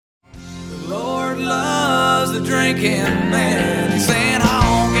was the drinking man. He sang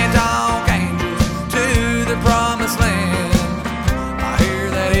honky tonk angels to the promised land. I hear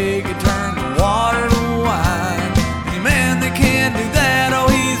that he could turn the water to wine. Any man that can do that, oh,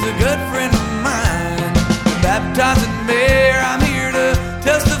 he's a good friend of mine. Baptizing bear, I'm here to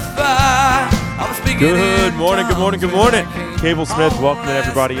testify. I was speaking Good morning. Cable Smith welcoming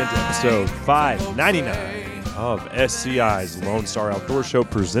everybody into episode 599 of SCI's Lone Star Outdoor Show,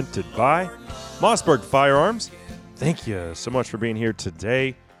 presented by Mossberg Firearms. Thank you so much for being here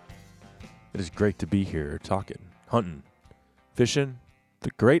today. It is great to be here talking, hunting, fishing, the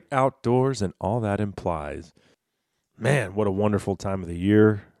great outdoors, and all that implies. Man, what a wonderful time of the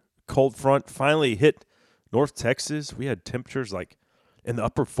year. Cold front finally hit North Texas. We had temperatures like in the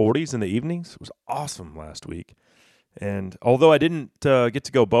upper 40s in the evenings. It was awesome last week. And although I didn't get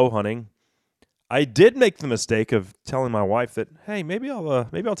to go bow hunting, I did make the mistake of telling my wife that, hey, maybe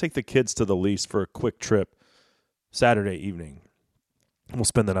I'll take the kids to the lease for a quick trip Saturday evening. We'll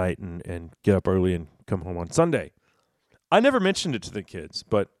spend the night and get up early and come home on Sunday. I never mentioned it to the kids,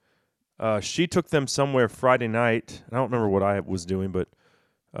 but she took them somewhere Friday night. I don't remember what I was doing, but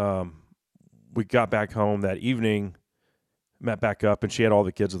we got back home that evening, met back up, and she had all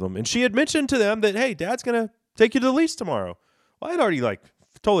the kids with them. And she had mentioned to them that, hey, Dad's going to take you to the lease tomorrow. Well, I had already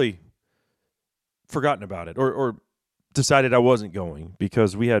totally forgotten about it or decided I wasn't going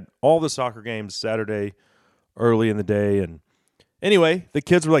because we had all the soccer games Saturday early in the day. And anyway, the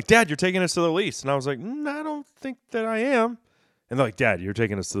kids were like, Dad, you're taking us to the lease. And I was like, I don't think that I am. And they're like, Dad, you're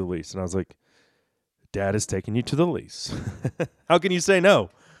taking us to the lease. And I was like, Dad is taking you to the lease. How can you say no?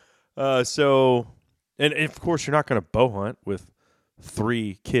 And of course, you're not going to bow hunt with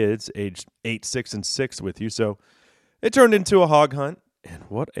 3 kids aged 8, 6, and 6 with you. So it turned into a hog hunt, and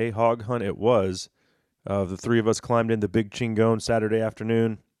what a hog hunt it was. The 3 of us climbed into Big Chingon Saturday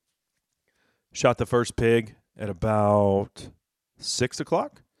afternoon, shot the first pig at about 6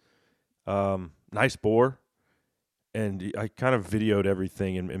 o'clock. Nice boar, and I kind of videoed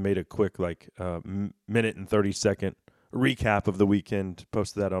everything and made a quick minute and 30-second recap of the weekend,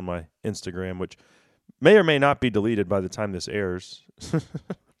 posted that on my Instagram, which may or may not be deleted by the time this airs.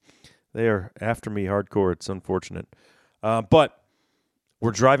 They are after me hardcore. It's unfortunate. But we're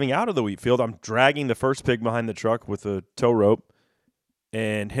driving out of the wheat field. I'm dragging the first pig behind the truck with a tow rope.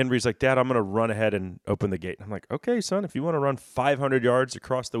 And Henry's like, Dad, I'm going to run ahead and open the gate. I'm like, okay, son, if you want to run 500 yards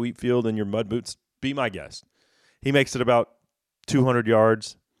across the wheat field in your mud boots, be my guest. He makes it about 200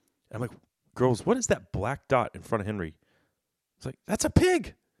 yards. I'm like, girls, what is that black dot in front of Henry? It's like, that's a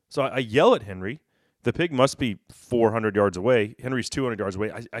pig. So I yell at Henry. The pig must be 400 yards away. Henry's 200 yards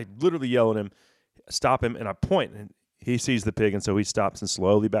away. I literally yell at him, stop him, and I point. And he sees the pig, and so he stops and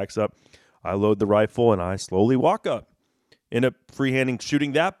slowly backs up. I load the rifle, and I slowly walk up. End up freehanding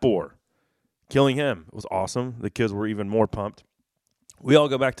shooting that boar, killing him. It was awesome. The kids were even more pumped. We all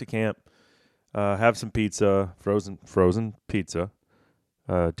go back to camp, have some pizza, frozen pizza,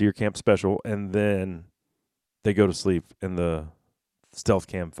 deer camp special, and then they go to sleep, and the stealth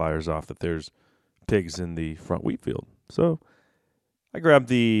cam fires off that there's pigs in the front wheat field. So I grabbed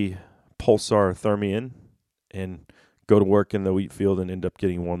the Pulsar Thermion and go to work in the wheat field and end up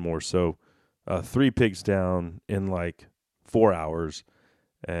getting one more. So 3 pigs down in 4 hours.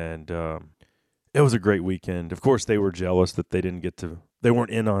 And it was a great weekend. Of course, they were jealous that they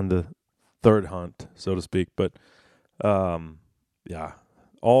weren't in on the third hunt, so to speak. But yeah,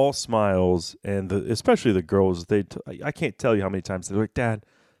 all smiles. And especially the girls, I can't tell you how many times they're like, Dad,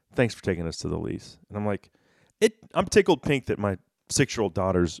 thanks for taking us to the lease. And I'm like, I'm tickled pink that my 6-year-old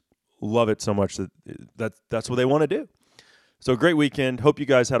daughters love it so much that's what they want to do. So great weekend. Hope you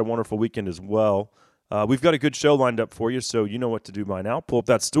guys had a wonderful weekend as well. We've got a good show lined up for you, so you know what to do by now. Pull up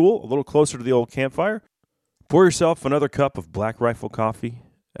that stool a little closer to the old campfire. Pour yourself another cup of Black Rifle coffee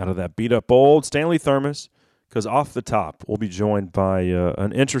out of that beat-up old Stanley thermos, because off the top, we'll be joined by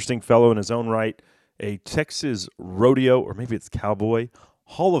an interesting fellow in his own right, a Texas rodeo, or maybe it's cowboy,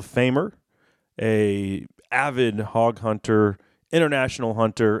 Hall of Famer, a avid hog hunter, international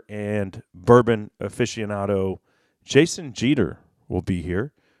hunter, and bourbon aficionado. Jason Jeter will be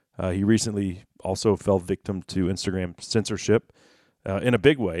here. He recently also fell victim to Instagram censorship in a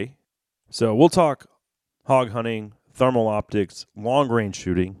big way. So we'll talk hog hunting, thermal optics, long-range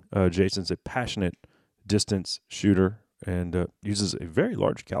shooting. Jason's a passionate distance shooter and uses a very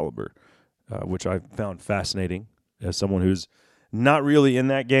large caliber, which I found fascinating as someone who's not really in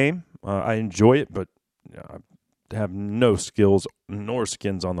that game. I enjoy it, but I have no skills nor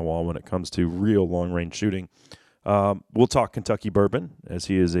skins on the wall when it comes to real long-range shooting. We'll talk Kentucky bourbon, as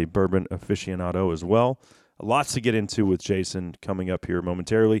he is a bourbon aficionado as well. Lots to get into with Jason coming up here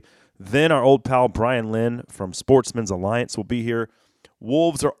momentarily. Then our old pal Brian Lynn from Sportsman's Alliance will be here.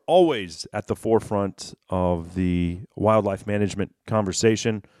 Wolves are always at the forefront of the wildlife management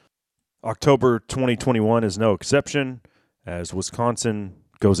conversation. October 2021 is no exception, as Wisconsin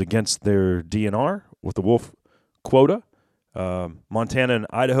goes against their DNR with the wolf quota. Montana and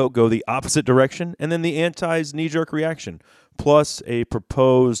Idaho go the opposite direction, and then the Antis' knee-jerk reaction, plus a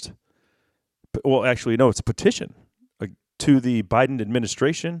proposed, well, actually, no, it's a petition to the Biden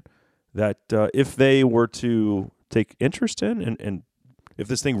administration that if they were to take interest in, and if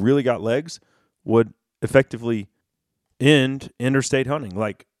this thing really got legs, would effectively end interstate hunting.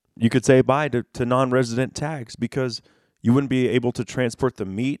 Like, you could say bye to non-resident tags because you wouldn't be able to transport the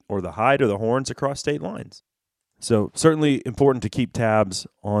meat or the hide or the horns across state lines. So certainly important to keep tabs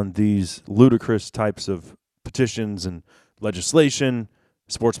on these ludicrous types of petitions and legislation.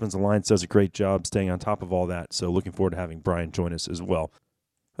 Sportsman's Alliance does a great job staying on top of all that. So looking forward to having Brian join us as well.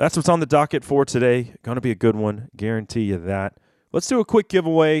 That's what's on the docket for today. Going to be a good one. Guarantee you that. Let's do a quick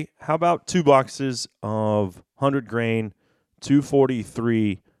giveaway. How about 2 boxes of 100 grain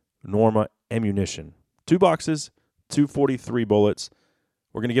 243 Norma ammunition? 2 boxes, 243 bullets.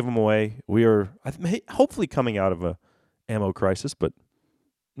 We're going to give them away. We are hopefully coming out of a ammo crisis, but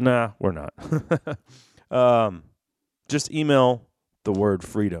nah, we're not. Just email the word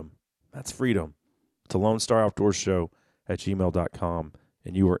freedom. That's freedom to LoneStarOutdoorsShow@gmail.com,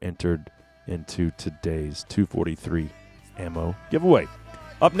 and you are entered into today's 243 ammo giveaway.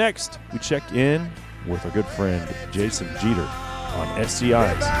 Up next, we check in with our good friend Jason Jeter on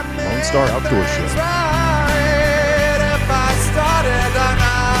SCI's Lone Star Outdoor Show. Started the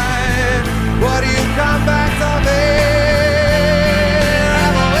night, would you come back to me?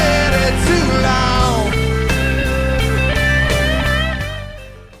 I've waited too long.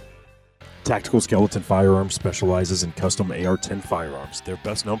 Tactical Skeleton Firearms specializes in custom AR-10 firearms. They're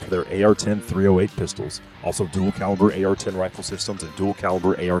best known for their AR-10 308 pistols, also dual-caliber AR-10 rifle systems and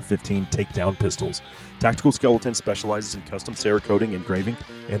dual-caliber AR-15 takedown pistols. Tactical Skeleton specializes in custom Cerakoting engraving,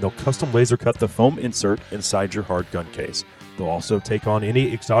 and they'll custom laser cut the foam insert inside your hard gun case. They'll also take on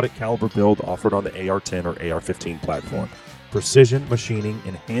any exotic caliber build offered on the AR-10 or AR-15 platform. Precision machining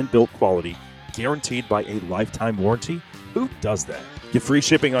and hand-built quality, guaranteed by a lifetime warranty. Who does that? Get free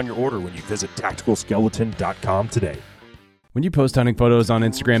shipping on your order when you visit TacticalSkeleton.com today. When you post hunting photos on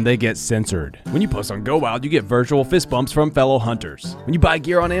Instagram, they get censored. When you post on Go Wild, you get virtual fist bumps from fellow hunters. When you buy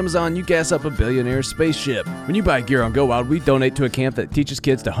gear on Amazon, you gas up a billionaire's spaceship. When you buy gear on Go Wild, we donate to a camp that teaches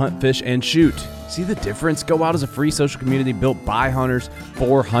kids to hunt, fish, and shoot. See the difference? Go Wild is a free social community built by hunters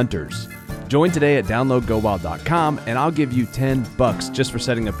for hunters. Join today at downloadgowild.com, and I'll give you $10 just for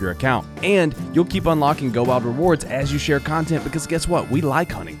setting up your account. And you'll keep unlocking Go Wild rewards as you share content, because guess what? We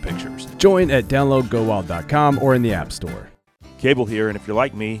like hunting pictures. Join at downloadgowild.com or in the App Store. Cable here, and if you're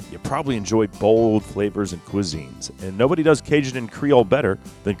like me, you probably enjoy bold flavors and cuisines. And nobody does Cajun and Creole better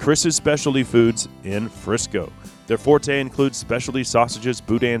than Chris's Specialty Foods in Frisco. Their forte includes specialty sausages,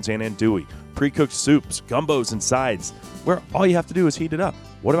 boudins, and andouille, pre-cooked soups, gumbos, and sides, where all you have to do is heat it up.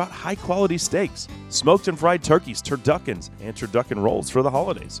 What about high-quality steaks, smoked and fried turkeys, turduckens, and turducken rolls for the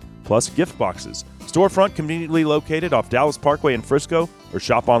holidays, plus gift boxes. Storefront conveniently located off Dallas Parkway in Frisco, or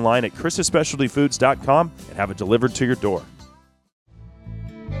shop online at chrisspecialtyfoods.com and have it delivered to your door.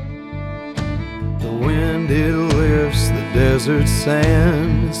 The wind, it lifts the desert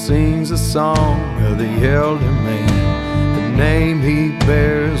sand, sings a song of the elder man. The name he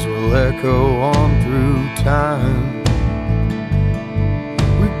bears will echo on through time.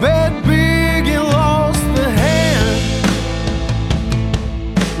 We bet big and lost the hand.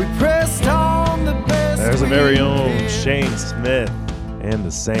 We pressed on the best. There's a very own Shane Smith and the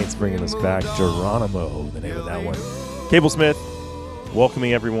Saints bringing us back. Geronimo, the name of that one. Cable Smith,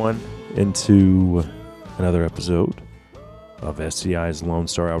 welcoming everyone into another episode of SCI's Lone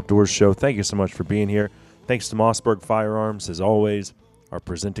Star Outdoors Show. Thank you so much for being here. Thanks to Mossberg Firearms, as always, our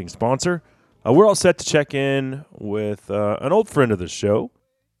presenting sponsor. We're all set to check in with an old friend of the show,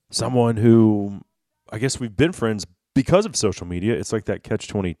 someone who I guess we've been friends because of social media. It's like that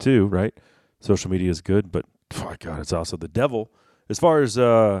catch-22, right? Social media is good, but oh God, it's also the devil. As far as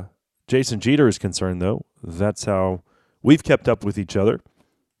Jason Jeter is concerned, though, that's how we've kept up with each other.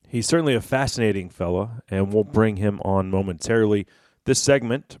 He's certainly a fascinating fella, and we'll bring him on momentarily. This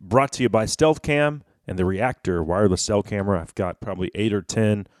segment brought to you by Stealth Cam and the Reactor wireless cell camera. I've got probably 8 or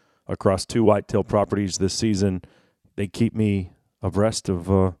 10 across 2 whitetail properties this season. They keep me abreast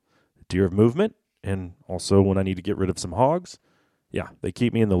of deer of movement, and also when I need to get rid of some hogs. Yeah, they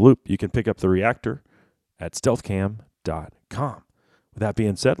keep me in the loop. You can pick up the Reactor at stealthcam.com. With that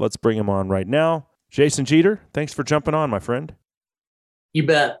being said, let's bring him on right now. Jason Jeter, thanks for jumping on, my friend. You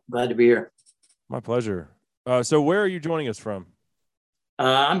bet. Glad to be here. My pleasure. So where are you joining us from?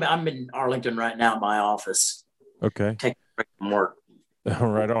 I'm in Arlington right now at my office. Okay. Taking a break from work.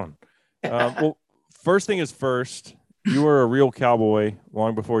 Right on. Well, first thing is first, you were a real cowboy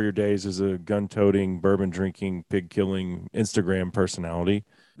long before your days as a gun-toting, bourbon-drinking, pig-killing Instagram personality.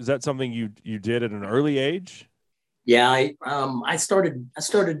 Is that something you did at an early age? Yeah, I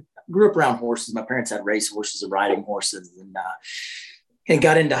grew up around horses. My parents had race horses and riding horses, and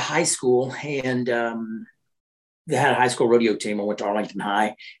got into high school, and they had a high school rodeo team. I went to Arlington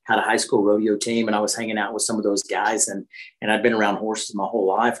High, had a high school rodeo team, and I was hanging out with some of those guys, and I'd been around horses my whole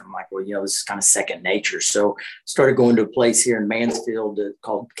life. I'm like, well, this is kind of second nature. So started going to a place here in Mansfield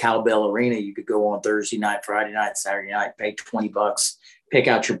called Cowbell Arena. You could go on Thursday night, Friday night, Saturday night, pay $20, pick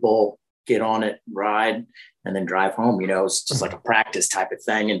out your bull, get on it, ride, and then drive home. It's just like a practice type of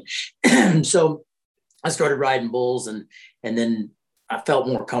thing. And so I started riding bulls, and then I felt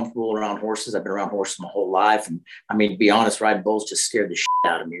more comfortable around horses. I've been around horses my whole life. And I mean, to be honest, riding bulls just scared the shit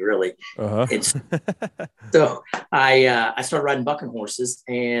out of me, really. So I started riding bucking horses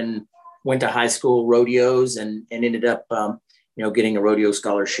and went to high school rodeos and ended up, getting a rodeo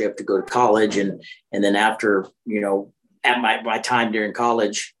scholarship to go to college. And then after, at my time during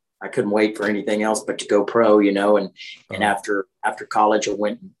college, I couldn't wait for anything else but to go pro, and after college, I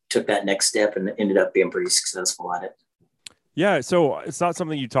went and took that next step and ended up being pretty successful at it. Yeah, so it's not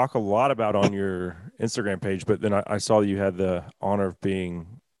something you talk a lot about on your Instagram page, but then I saw you had the honor of being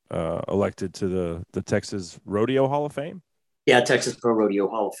elected to the Texas Rodeo Hall of Fame. Yeah, Texas Pro Rodeo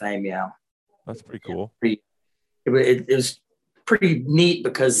Hall of Fame, yeah. That's pretty cool. It was pretty neat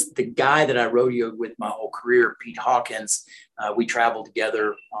because the guy that I rodeoed with my whole career, Pete Hawkins, we traveled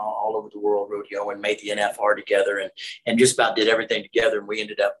together all over the world rodeo and made the NFR together and just about did everything together. And we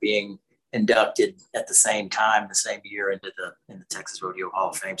ended up being inducted at the same time, the same year in the Texas Rodeo Hall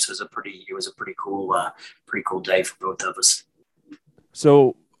of Fame. So it was a pretty cool day for both of us.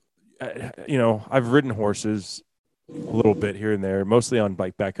 So, I've ridden horses a little bit here and there, mostly on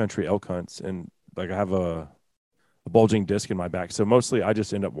like backcountry elk hunts, and like I have a bulging disc in my back. So mostly I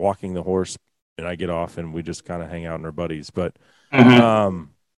just end up walking the horse and I get off and we just kind of hang out and are buddies. But anyway,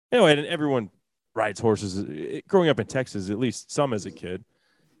 and everyone rides horses growing up in Texas, at least some as a kid.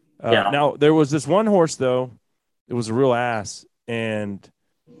 Now there was this one horse though, it was a real ass, and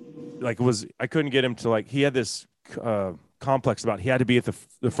I couldn't get him to he had this complex about he had to be at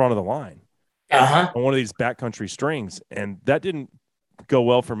the front of the line on one of these backcountry strings, and that didn't go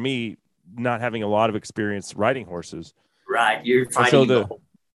well for me, not having a lot of experience riding horses. Right, you're fighting.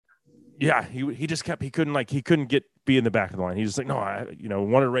 He couldn't be in the back of the line. He just no, I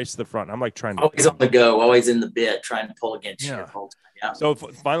wanted to race to the front. I'm like trying to always on the go, always in the bit, trying to pull against you the whole time. Yeah. So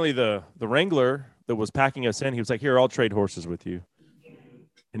finally, the wrangler that was packing us in, he was like, "Here, I'll trade horses with you."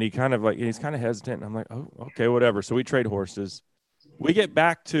 And he's kind of hesitant. And I'm like, "Oh, okay, whatever." So we trade horses. We get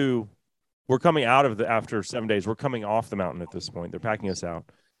back to, we're coming out of after 7 days. We're coming off the mountain at this point. They're packing us out,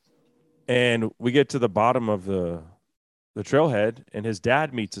 and we get to the bottom of the trailhead, and his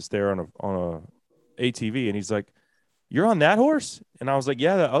dad meets us there on a ATV, and he's like, "You're on that horse?" And I was like,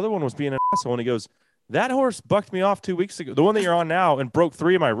 "Yeah, the other one was being an asshole." And he goes, "That horse bucked me off 2 weeks ago, the one that you're on now, and broke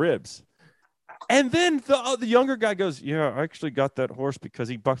 3 of my ribs." And then the younger guy goes, "Yeah, I actually got that horse because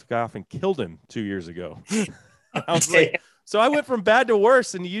he bucked a guy off and killed him 2 years ago." I was like, so I went from bad to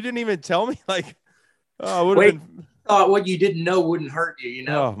worse, and you didn't even tell me? What you didn't know wouldn't hurt you,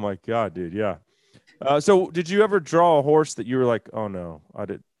 Oh, my God, dude, yeah. So did you ever draw a horse that you were like, "Oh, no, I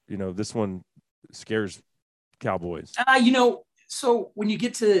did, this one scares cowboys"? So when you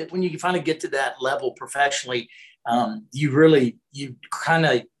finally get to that level professionally, you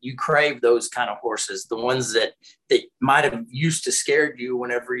crave those kind of horses, the ones that might have used to scared you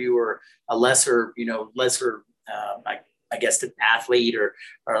whenever you were a lesser, I guess, an athlete or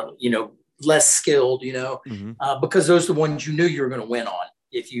less skilled, because those are the ones you knew you were going to win on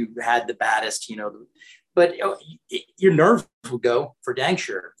if you had the baddest, but your nerves would go for dang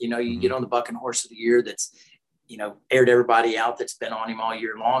sure. You get on the bucking horse of the year that's, aired everybody out that's been on him all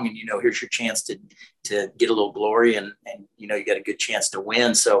year long. And, here's your chance to get a little glory and you got a good chance to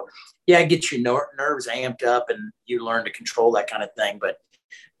win. So yeah, it gets your nerves amped up and you learn to control that kind of thing. But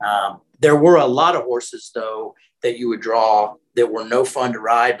there were a lot of horses though, that you would draw that were no fun to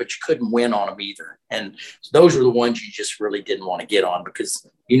ride, but you couldn't win on them either. And those were the ones you just really didn't want to get on because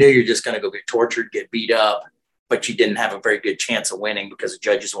you knew you're just going to go get tortured, get beat up, but you didn't have a very good chance of winning because the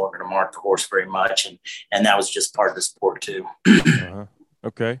judges weren't going to mark the horse very much. And that was just part of the sport too.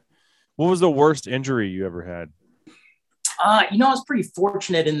 Okay. What was the worst injury you ever had? I was pretty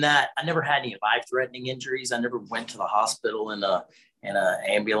fortunate in that I never had any life-threatening injuries. I never went to the hospital in a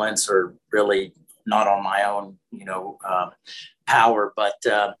ambulance, or really not on my own, power. But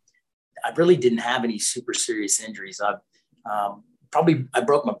I really didn't have any super serious injuries. I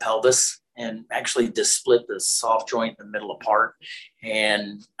broke my pelvis and actually just split the soft joint in the middle apart,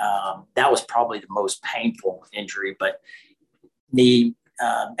 and that was probably the most painful injury. But knee,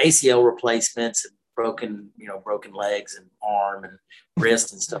 ACL replacements, and broken legs and arm and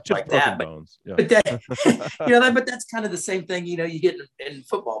wrist and stuff like that. Bones. Yeah. But but that's kind of the same thing, you get in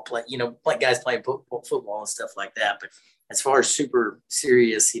football play, like guys playing football and stuff like that. But as far as super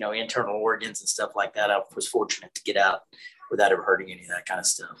serious, internal organs and stuff like that, I was fortunate to get out without ever hurting any of that kind of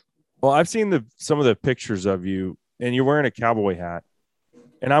stuff. Well, I've seen some of the pictures of you, and you're wearing a cowboy hat,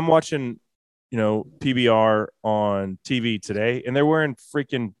 and I'm watching, PBR on TV today, and they're wearing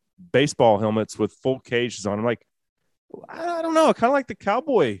freaking baseball helmets with full cages on. I'm like, I don't know, kind of like the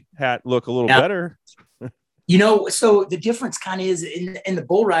cowboy hat look a little better. So the difference kind of is in the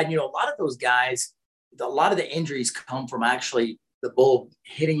bull riding, a lot of those guys, a lot of the injuries come from actually the bull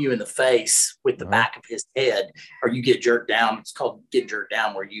hitting you in the face with the back of his head, or you get jerked down. It's called get jerked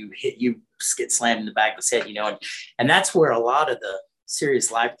down, where you get slammed in the back of his head, and that's where a lot of the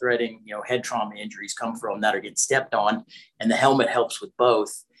serious life-threatening, head trauma injuries come from, that are getting stepped on, and the helmet helps with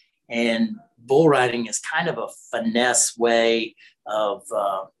both. And bull riding is kind of a finesse way of,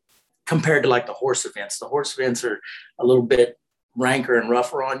 compared to like the horse events. The horse events are a little bit ranker and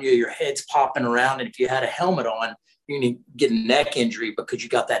rougher on you. Your head's popping around, and if you had a helmet on, you need to get a neck injury because you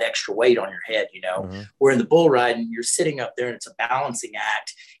got that extra weight on your head, Where in the bull riding, you're sitting up there and it's a balancing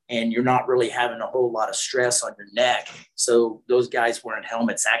act, and you're not really having a whole lot of stress on your neck. So those guys wearing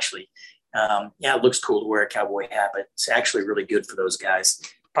helmets actually, it looks cool to wear a cowboy hat, but it's actually really good for those guys.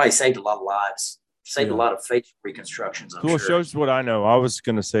 Probably saved a lot of lives, saved a lot of facial reconstructions. I'm Cool. sure. Shows what I know. I was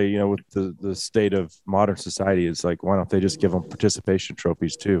going to say, with the state of modern society, it's like, why don't they just give them participation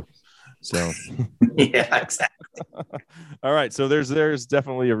trophies too? So, yeah, exactly. All right. So there's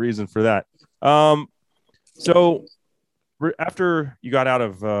definitely a reason for that. So after you got out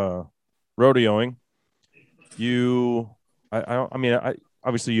of rodeoing,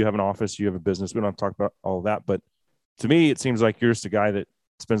 obviously you have an office, you have a business. We don't have to talk about all of that, but to me, it seems like you're just a guy that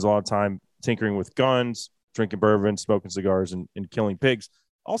spends a lot of time tinkering with guns, drinking bourbon, smoking cigars, and killing pigs.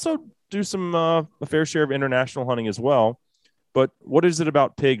 Also do some a fair share of international hunting as well. But what is it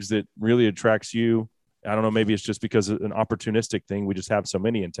about pigs that really attracts you? I don't know. Maybe it's just because of an opportunistic thing. We just have so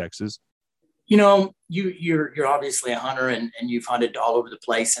many in Texas. You're obviously a hunter, and you've hunted all over the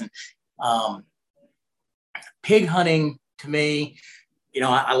place. And pig hunting, to me,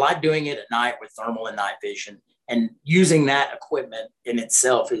 I like doing it at night with thermal and night vision. And using that equipment in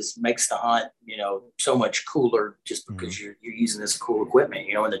itself makes the hunt, so much cooler, just because you're using this cool equipment.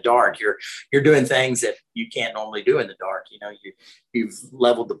 In the dark, you're doing things that you can't normally do in the dark. You've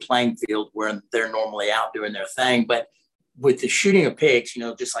leveled the playing field where they're normally out doing their thing. But with the shooting of pigs,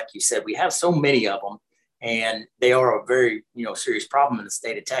 just like you said, we have so many of them, and they are a very, serious problem in the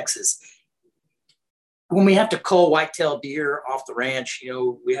state of Texas. When we have to cull whitetail deer off the ranch,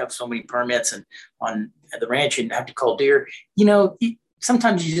 we have so many permits, and on the ranch and have to cull deer,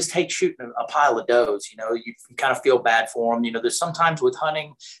 sometimes you just hate shooting a pile of does, you kind of feel bad for them. There's sometimes with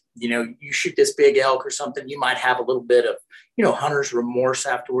hunting, you shoot this big elk or something, you might have a little bit of, hunter's remorse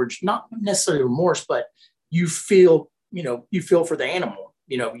afterwards, not necessarily remorse, but you feel for the animal,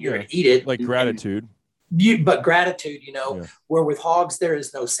 you're going to eat it. Like gratitude. But gratitude, where with hogs, there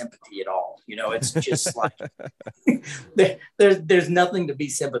is no sympathy at all. It's just like there's nothing to be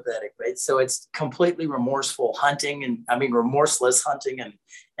sympathetic, right? So it's completely remorseful hunting, and remorseless hunting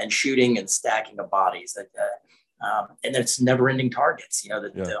and shooting and stacking of bodies. And it's never ending targets.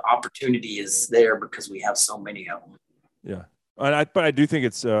 The opportunity is there because we have so many of them. Yeah. But I do think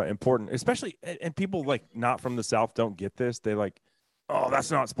it's important, especially, and people like not from the South don't get this. They like, oh,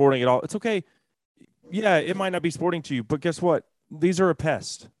 that's not sporting at all. It's okay. Yeah, it might not be sporting to you, but guess what? These are a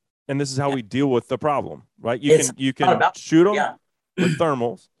pest, and this is how we deal with the problem, right? You can shoot them with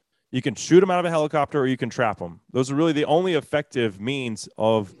thermals, you can shoot them out of a helicopter, or you can trap them. Those are really the only effective means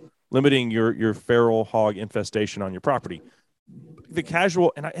of limiting your feral hog infestation on your property. The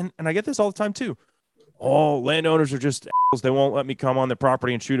casual, and I get this all the time too. Oh, landowners are just assholes. They won't let me come on their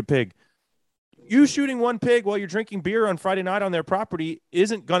property and shoot a pig. You shooting one pig while you're drinking beer on Friday night on their property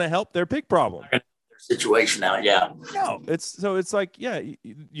isn't going to help their pig problem. Situation now, no, it's like,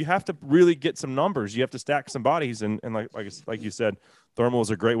 you have to really get some numbers. You have to stack some bodies, and like you said, thermal is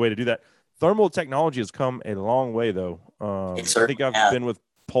a great way to do that. Thermal technology has come a long way, though. I think I've been with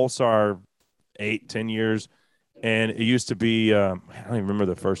Pulsar 8-10 years. And it used to be, I don't even remember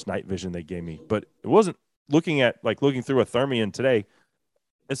the first night vision they gave me, but it wasn't looking through a Thermion today.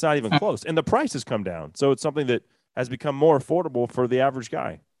 It's not even close. And the price has come down. So it's something that has become more affordable for the average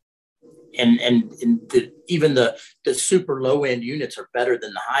guy. And even the super low end units are better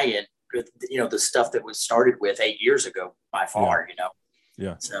than the high end, the stuff that was started with 8 years ago by far,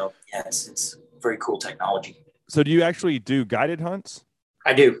 Yeah. So yeah, it's very cool technology. So do you actually do guided hunts?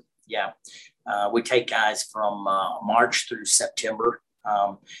 I do. Yeah. We take guys from March through September.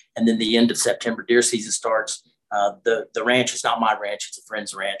 And then the end of September, deer season starts. The ranch is not my ranch. It's a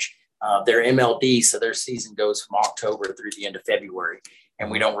friend's ranch. They're MLD, so their season goes from October through the end of February. And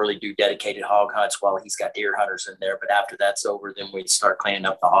we don't really do dedicated hog hunts while he's got deer hunters in there. But after that's over, then we start cleaning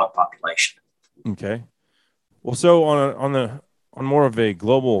up the hog population. Okay. Well, so on more of a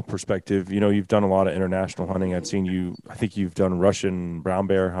global perspective, you've done a lot of international hunting. I think you've done Russian brown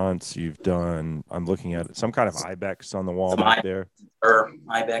bear hunts. I'm looking at some kind of ibex on the wall back there.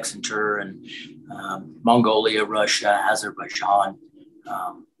 Ibex and tur and Mongolia, Russia, Azerbaijan.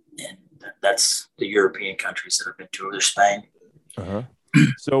 And that's the European countries that I've been to, or Spain. Uh-huh.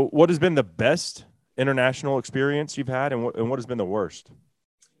 So what has been the best international experience you've had, and what has been the worst?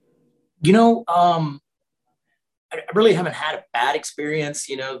 I really haven't had a bad experience.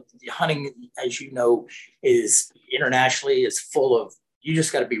 Hunting, as you know, is internationally is full of, you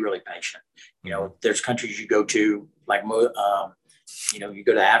just got to be really patient. There's countries you go to, like, you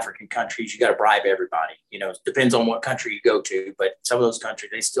go to African countries, you got to bribe everybody. It depends on what country you go to, but some of those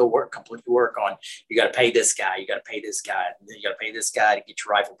countries, they still completely work on, you got to pay this guy, you got to pay this guy, and then you got to pay this guy to get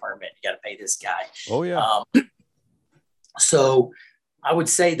your rifle permit, you got to pay this guy. Oh, yeah. So I would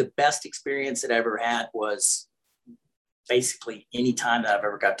say the best experience that I ever had was basically any time that I've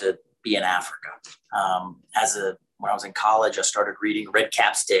ever got to be in Africa. When I was in college, I started reading Red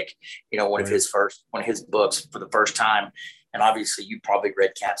Capstick, one of his books for the first time. And obviously you probably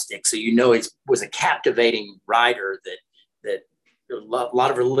read Capstick. So, it was a captivating writer that a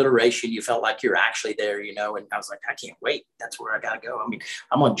lot of alliteration. You felt like you're actually there, and I was like, I can't wait. That's where I got to go. I mean,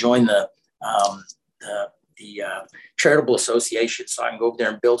 I'm going to join the charitable association so I can go over there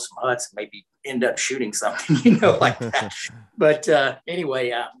and build some huts and maybe end up shooting something, like that. But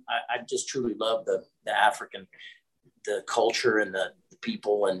anyway, I just truly love the African, the culture and the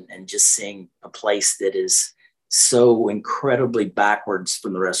people, and just seeing a place that is so incredibly backwards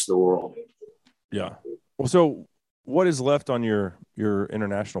from the rest of the world. Yeah. Well, so what is left on your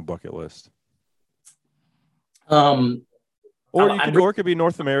international bucket list? Or it could be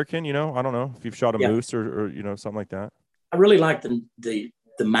North American, I don't know if you've shot a moose or something like that. I really like the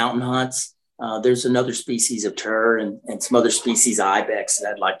mountain hunts. There's another species of tur and some other species of ibex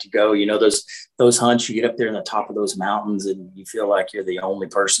that I'd like to go. Those hunts, you get up there in the top of those mountains and you feel like you're the only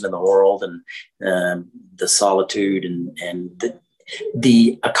person in the world, and the solitude and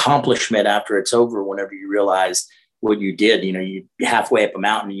the accomplishment after it's over, whenever you realize what you did. You halfway up a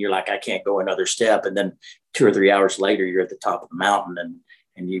mountain and you're like, I can't go another step. And then 2 or 3 hours later, you're at the top of the mountain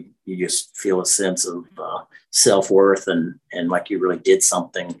and you just feel a sense of self-worth and like you really did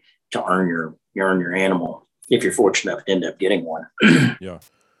something to earn your animal, if you're fortunate enough to end up getting one. Yeah.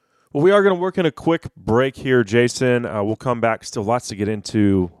 Well, we are going to work in a quick break here, Jason. We'll come back. Still lots to get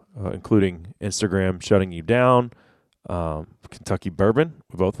into, including Instagram shutting you down, Kentucky bourbon.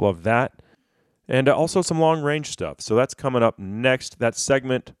 We both love that. And also some long-range stuff. So that's coming up next. That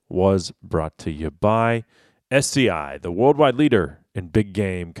segment was brought to you by SCI, the worldwide leader in big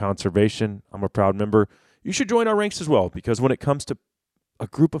game conservation. I'm a proud member. You should join our ranks as well, because when it comes to a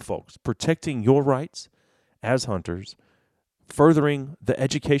group of folks protecting your rights as hunters, furthering the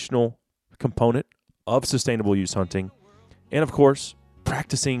educational component of sustainable use hunting, and of course,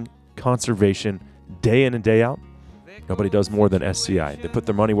 practicing conservation day in and day out, nobody does more than SCI. They put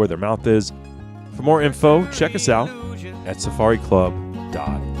their money where their mouth is. For more info, check us out at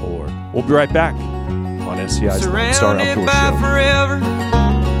safariclub.org. We'll be right back on SCI's Star Outdoor Show. Forever,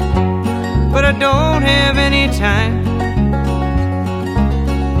 but I don't have any time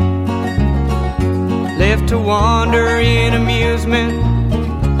left to wander in amusement,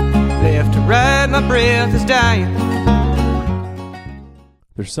 left to ride my breath is dying.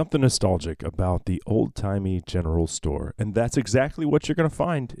 There's something nostalgic about the old-timey general store, and that's exactly what you're going to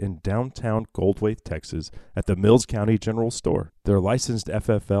find in downtown Goldthwaite, Texas, at the Mills County General Store. They're licensed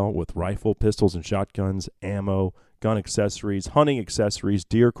FFL with rifle, pistols, and shotguns, ammo, gun accessories, hunting accessories,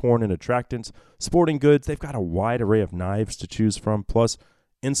 deer corn and attractants, sporting goods. They've got a wide array of knives to choose from, plus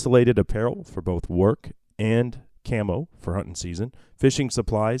insulated apparel for both work and camo for hunting season, fishing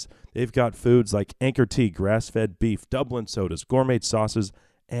supplies. They've got foods like Anchor Tea, grass-fed beef, Dublin sodas, gourmet sauces,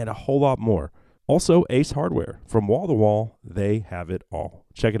 and a whole lot more. Also, Ace Hardware. From wall to wall, they have it all.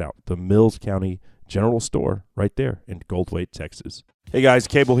 Check it out. The Mills County General Store right there in Goldthwaite, Texas. Hey guys,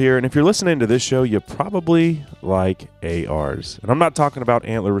 Cable here. And if you're listening to this show, you probably like ARs. And I'm not talking about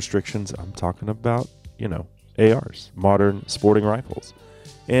antler restrictions. I'm talking about, ARs, modern sporting rifles.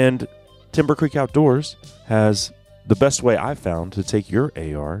 And Timber Creek Outdoors has the best way I've found to take your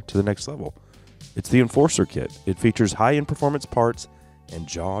AR to the next level. It's the Enforcer Kit. It features high-end performance parts and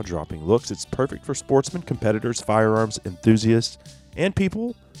jaw-dropping looks. It's perfect for sportsmen, competitors, firearms enthusiasts, and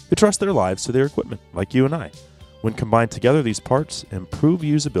people who trust their lives to their equipment, like you and I. When combined together, these parts improve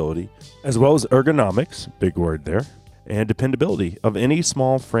usability, as well as ergonomics, big word there, and dependability of any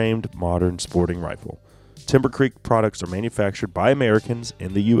small-framed modern sporting rifle. Timber Creek products are manufactured by Americans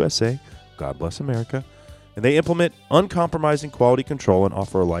in the USA, God bless America, and they implement uncompromising quality control and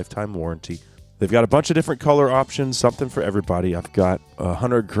offer a lifetime warranty. They've got a bunch of different color options, something for everybody. I've got a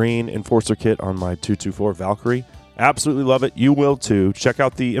Hunter Green Enforcer Kit on my 224 Valkyrie. Absolutely love it. You will too. Check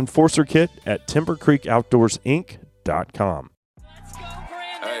out the Enforcer Kit at timbercreekoutdoorsinc.com. Let's go,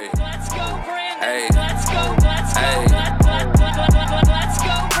 Brandon. Let's go, Brandon. Let's go, let's go, let's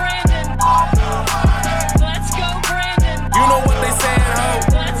go, Brandon. Let's go, Brandon. You know what they saying, ho?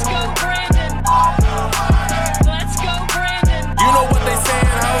 Let's go, Brandon. Let's go, Brandon. You know what they saying,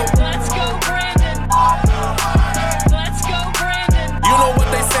 ho? Let's go, Brandon. Let's go, Brandon. You know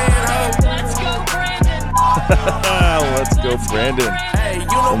what they saying, ho? Let's go, Brandon. Let's go, Brandon. Hey, you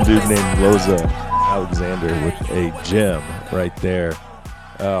know Some what dude they named saying, Loza Alexander with a gem right there.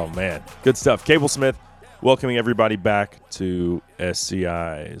 Oh, man. Good stuff. Cable Smith welcoming everybody back to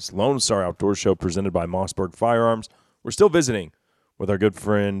SCI's Lone Star Outdoor Show presented by Mossberg Firearms. We're still visiting with our good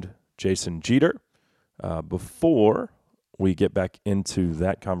friend Jason Jeter. Before we get back into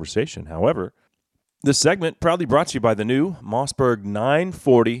that conversation, however, this segment proudly brought to you by the new Mossberg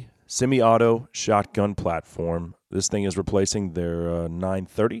 940 semi-auto shotgun platform. This thing is replacing their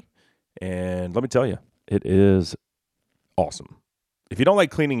 930, and let me tell you, it is awesome. If you don't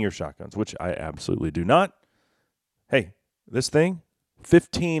like cleaning your shotguns, which I absolutely do not, hey, this thing,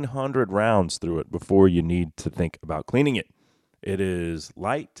 1,500 rounds through it before you need to think about cleaning it. It is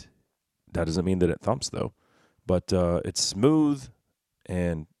light. That doesn't mean that it thumps, though. But it's smooth,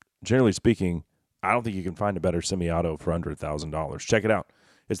 and generally speaking, I don't think you can find a better semi-auto for under $1,000. Check it out.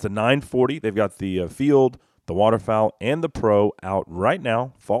 It's the 940. They've got the Field, the Waterfowl, and the Pro out right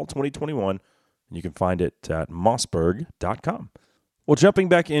now, fall 2021. And you can find it at mossberg.com. Well, jumping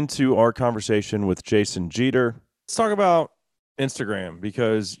back into our conversation with Jason Jeter, let's talk about Instagram,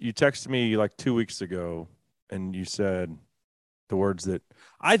 because you texted me like 2 weeks ago, and you said the words that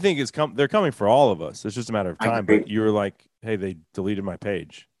I think they're coming for all of us. It's just a matter of time. But you were like, hey, they deleted my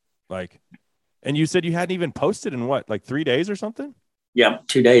page. And you said you hadn't even posted in what, like 3 days or something? Yeah,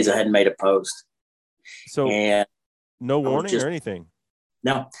 2 days I hadn't made a post. So and no warning or anything?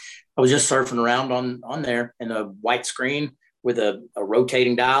 No, I was just surfing around on there, and a white screen with a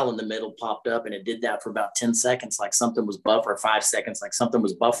rotating dial in the middle popped up, and it did that for about 10 seconds, like something was or 5 seconds, like something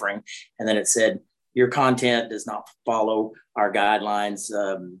was buffering. And then it said, your content does not follow our guidelines.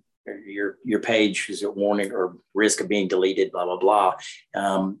 Your page is at warning or risk of being deleted, blah, blah, blah.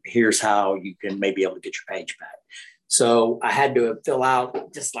 Here's how you can maybe able to get your page back. So I had to fill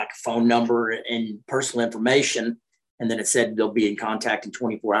out just like a phone number and personal information. And then it said they'll be in contact in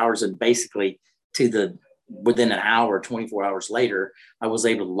 24 hours. And basically within an hour, 24 hours later, I was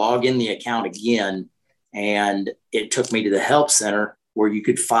able to log in the account again. And it took me to the help center where you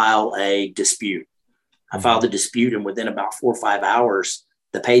could file a dispute. I filed a dispute, and within about 4 or 5 hours,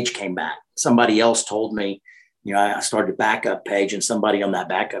 the page came back. Somebody else told me, I started a backup page, and somebody on that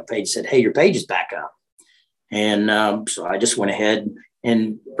backup page said, hey, your page is back up. And so I just went ahead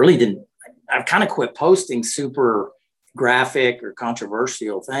and really I've kind of quit posting super graphic or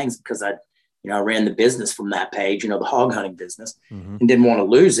controversial things because I ran the business from that page, the hog hunting business, and didn't want to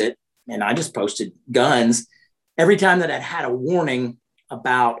lose it. And I just posted guns. Every time that I had a warning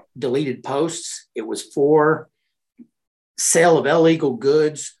about deleted posts, it was for sale of illegal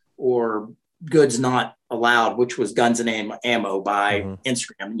goods or goods not allowed, which was guns and ammo by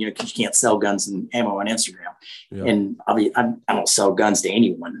Instagram, because you can't sell guns and ammo on Instagram. Yeah. And I don't sell guns to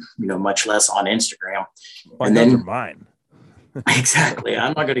anyone, much less on Instagram. Well, and then mine. Exactly.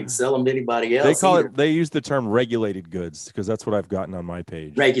 I'm not going to sell them to anybody else. They use the term regulated goods because that's what I've gotten on my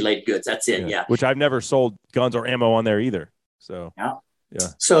page. Regulated goods. That's it. Yeah. Which I've never sold guns or ammo on there either. So, yeah.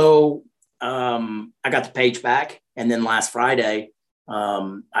 So I got the page back. And then last Friday,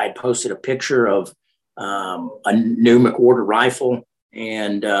 I posted a picture of a new McWhorter rifle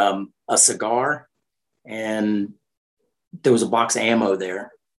and a cigar. And there was a box of ammo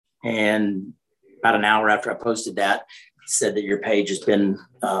there. And about an hour after I posted that, said that your page has been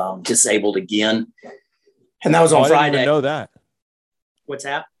disabled again. And that was on Friday. I didn't even know that. What's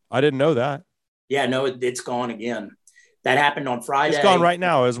that? I didn't know that. Yeah, no, it's gone again. That happened on Friday. It's gone right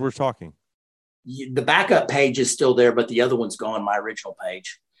now as we're talking. The backup page is still there, but the other one's gone, my original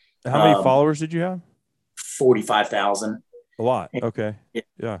page. How many followers did you have? 45,000. A lot. Okay.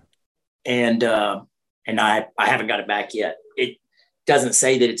 Yeah. And I haven't got it back yet. It doesn't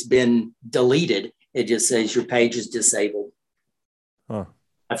say that it's been deleted. It just says your page is disabled. Huh.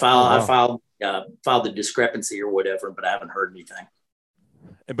 I filed the discrepancy or whatever, but I haven't heard anything.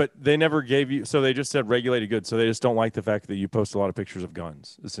 But they never gave you, so they just said regulated goods. So they just don't like the fact that you post a lot of pictures of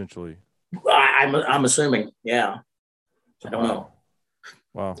guns, essentially. I'm assuming. Yeah. I don't know.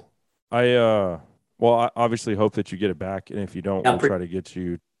 Wow. I obviously hope that you get it back. And if you don't, we'll try to get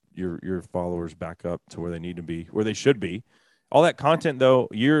you your followers back up to where they need to be, where they should be. All that content though,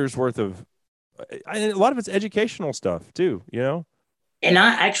 years worth of, a lot of it's educational stuff too, you know? And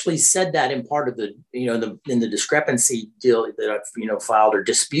I actually said that in part of the, in the discrepancy deal that I've, filed or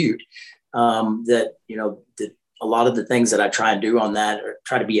dispute, that, that a lot of the things that I try and do on that are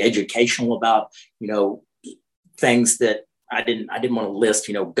try to be educational about, things that I didn't want to list,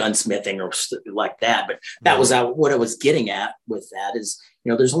 gunsmithing or like that. But that was what I was getting at with that is,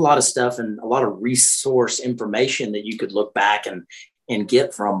 there's a lot of stuff and a lot of resource information that you could look back and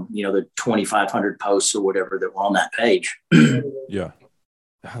get from, the 2,500 posts or whatever that were on that page. Yeah.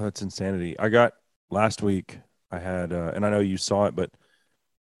 Oh, that's insanity. I got last week, I had, and I know you saw it, but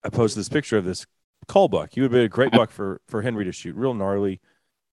I posted this picture of this cull buck. He would be a great buck for Henry to shoot, real gnarly.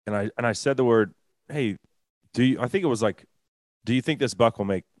 And I said the word, hey, do you think this buck will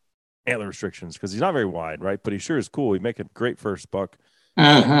make antler restrictions? Because he's not very wide, right? But he sure is cool. He'd make a great first buck.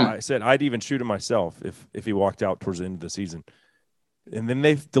 I said I'd even shoot him myself if he walked out towards the end of the season. And then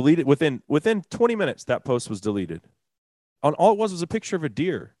they've deleted within 20 minutes. That post was deleted. On all it was a picture of a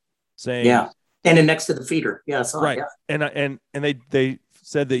deer saying, yeah, and then next to the feeder, yeah, I saw right. It, yeah. And they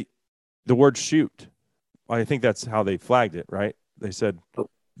said the word shoot. I think that's how they flagged it, right? They said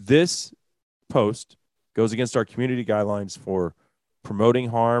this post goes against our community guidelines for promoting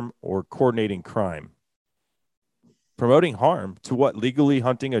harm or coordinating crime. Promoting harm to what? Legally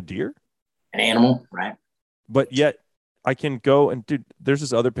hunting a deer? An animal, right? But yet I can go and dude, there's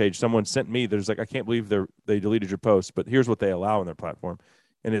this other page someone sent me. There's like, I can't believe they deleted your post, but here's what they allow on their platform.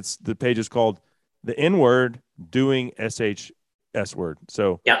 And the page is called the N-word doing SHS word.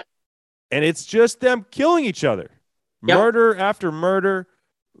 So, yeah. And it's just them killing each other. Yep. Murder after murder.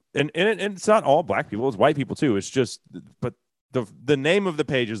 And it's not all black people, it's white people too. It's just, but the name of the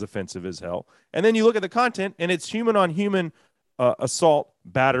page is offensive as hell. And then you look at the content and it's human on human assault,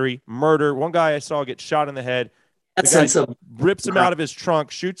 battery, murder. One guy I saw get shot in the head. The guy rips him out of his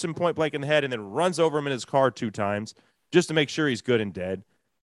trunk, shoots him point blank in the head, and then runs over him in his car 2 times just to make sure he's good and dead.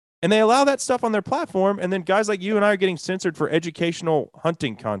 And they allow that stuff on their platform. And then guys like you and I are getting censored for educational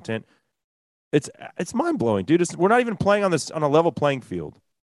hunting content. It's mind blowing, dude. We're not even playing on a level playing field.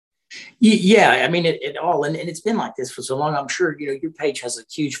 Yeah, I mean, it all, and it's been like this for so long. I'm sure, your page has a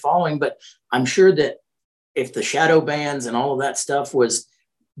huge following, but I'm sure that if the shadow bans and all of that stuff was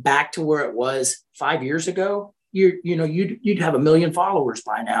back to where it was 5 years ago, you'd have 1 million followers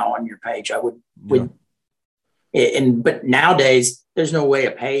by now on your page. I would, but nowadays there's no way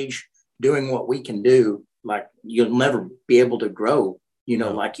a page doing what we can do, like you'll never be able to grow,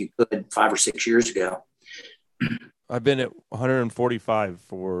 like you could 5 or 6 years ago. I've been at 145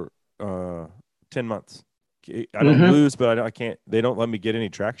 for 10 months. I don't lose, but I can't. They don't let me get any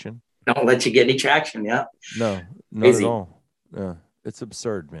traction. Don't let you get any traction. Yeah. No, not at all. Yeah, it's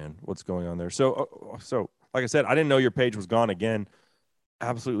absurd, man. What's going on there? So like I said, I didn't know your page was gone again.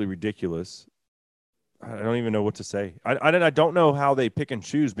 Absolutely ridiculous. I don't even know what to say. I don't know how they pick and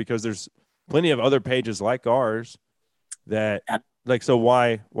choose because there's plenty of other pages like ours that like, so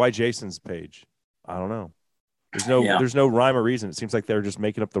why Jason's page? I don't know. There's no rhyme or reason. It seems like they're just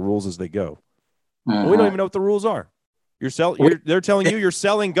making up the rules as they go. We don't even know what the rules are. They're telling you you're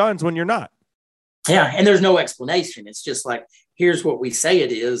selling guns when you're not. Yeah, and there's no explanation. It's just like, here's what we say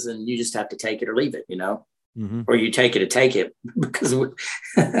it is, and you just have to take it or leave it, or you take it or take it because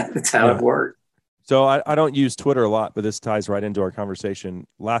that's how it works. So I don't use Twitter a lot, but this ties right into our conversation.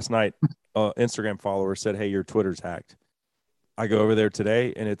 Last night, Instagram follower said, hey, your Twitter's hacked. I go over there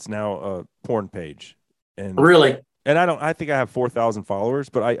today, and it's now a porn page. And really? And I think I have 4,000 followers,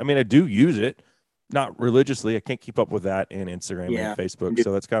 but I mean, I do use it, not religiously. I can't keep up with that in Instagram and Facebook.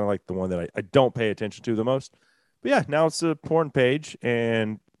 So that's kind of like the one that I don't pay attention to the most. But yeah, now it's a porn page,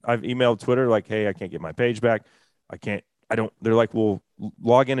 and I've emailed Twitter like, hey, I can't get my page back. They're like, well,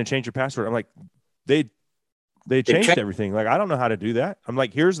 log in and change your password. I'm like, they changed everything. Like, I don't know how to do that. I'm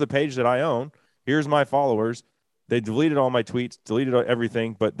like, here's the page that I own. Here's my followers. They deleted all my tweets, deleted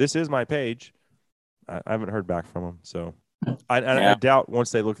everything, but this is my page. I haven't heard back from them. So I doubt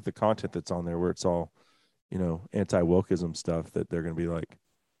once they look at the content that's on there where it's all, anti-wokeism stuff, that they're going to be like,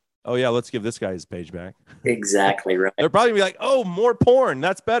 oh yeah, let's give this guy his page back. Exactly right. They're probably gonna be like, oh, more porn.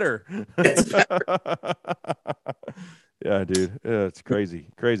 That's better. Yeah, dude. Yeah, it's crazy.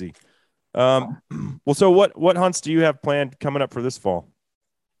 Well, so what hunts do you have planned coming up for this fall?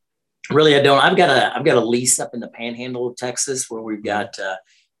 Really, I don't. I've got a lease up in the Panhandle of Texas where we've got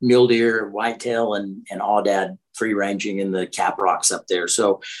mule deer, whitetail, and aoudad free ranging in the Cap Rocks up there.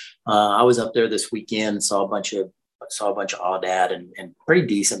 So I was up there this weekend, saw a bunch of aoudad and pretty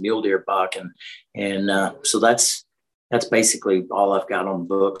decent mule deer buck, and so that's basically all I've got on the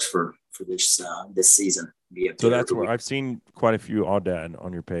books for this season. So that's where I've seen quite a few aoudad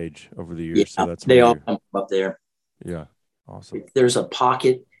on your page over the years. Yeah, so that's they all come up there. Yeah, awesome. There's a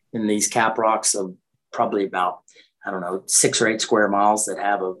pocket in these Cap Rocks of probably about, I don't know, 6 or 8 square miles that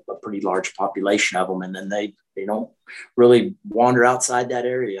have a pretty large population of them, and then they don't really wander outside that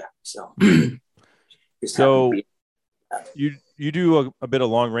area. So, you do a bit of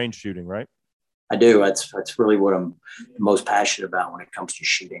long range shooting, right? I do. That's really what I'm most passionate about when it comes to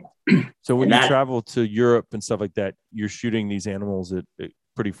shooting. So when you travel to Europe and stuff like that, you're shooting these animals at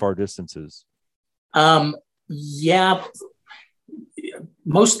pretty far distances. Yeah.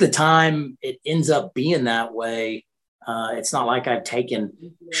 Most of the time it ends up being that way. It's not like I've taken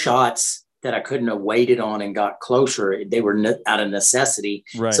shots that I couldn't have waited on and got closer. They were out of necessity.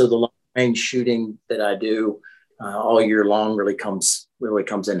 Right. So the long range shooting that I do all year long really comes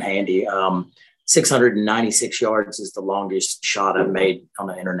in handy. 696 yards is the longest shot I've made on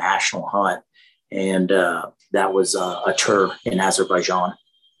an international hunt. And that was a tur in Azerbaijan.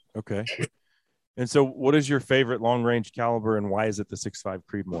 Okay. And so what is your favorite long range caliber and why is it the 6.5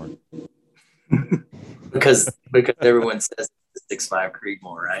 Creedmoor? because everyone says the 6.5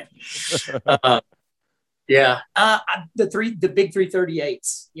 Creedmoor, right? Yeah. The big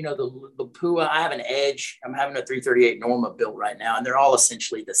 338s, the Pua, I have an Edge. I'm having a 338 Norma built right now, and they're all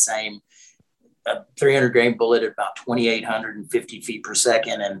essentially the same. A 300 grain bullet at about 2,850 feet per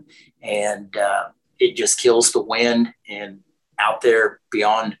second. And it just kills the wind, and out there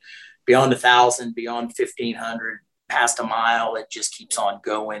beyond 1,000, beyond 1,500, past a mile, it just keeps on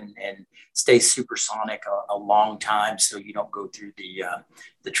going and stays supersonic a long time. So you don't go through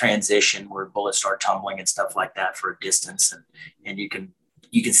the transition where bullets start tumbling and stuff like that for a distance. And you can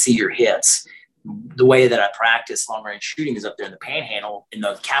see your hits. The way that I practice long range shooting is up there in the Panhandle in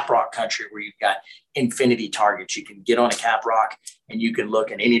the Cap Rock country, where you've got infinity targets. You can get on a Cap Rock and you can look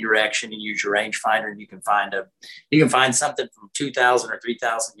in any direction and use your rangefinder, and you can find something from 2,000 or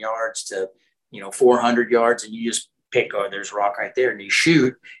 3,000 yards to 400 yards, and you just pick, oh, there's a rock right there, and you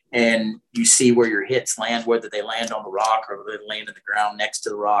shoot, and you see where your hits land, whether they land on the rock or whether they land in the ground next to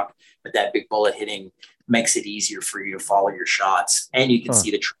the rock. But that big bullet hitting makes it easier for you to follow your shots, and you can see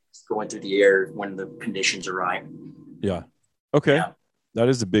the tracks going through the air when the conditions are right. Yeah. Okay. Yeah. That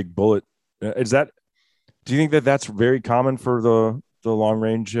is a big bullet. Do you think that that's very common for the long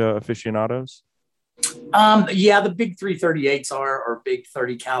range aficionados? Yeah, the big 338s are big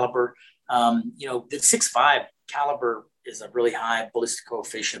 30 caliber. The 6.5 caliber is a really high ballistic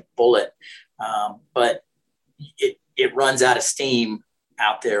coefficient bullet, but it runs out of steam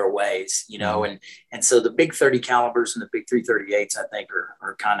out there a ways, and so the big 30 calibers and the big 338s, I think,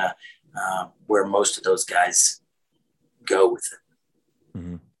 are kind of where most of those guys go with it.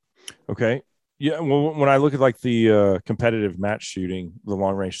 Mm-hmm. Okay. Yeah. Well, when I look at like the competitive match shooting, the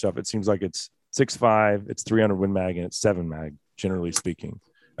long range stuff, it seems like it's 6.5, it's 300 Win Mag, and it's 7 Mag, generally speaking.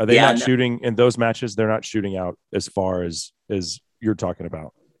 Are they not shooting in those matches? They're not shooting out as far as you're talking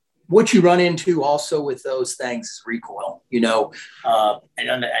about. What you run into also with those things is recoil,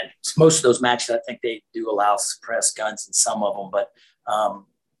 and most of those matches, I think they do allow suppressed guns in some of them, but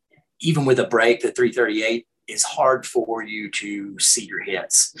even with a break, the 338 is hard for you to see your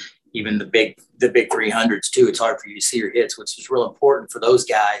hits. Even the big 300s too, it's hard for you to see your hits, which is real important for those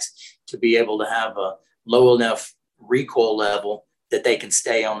guys to be able to have a low enough recoil level that they can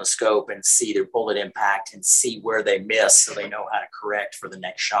stay on the scope and see their bullet impact and see where they miss, so they know how to correct for the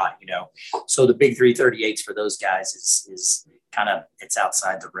next shot, So the big 338s for those guys is kind of, it's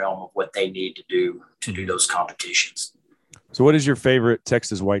outside the realm of what they need to do those competitions. So what is your favorite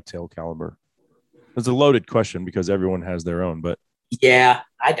Texas whitetail caliber? It's a loaded question because everyone has their own, but. Yeah,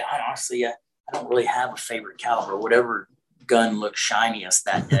 I honestly, I don't really have a favorite caliber. Whatever gun looks shiniest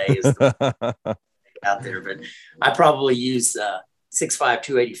that day is the out there, but I probably use 6'5",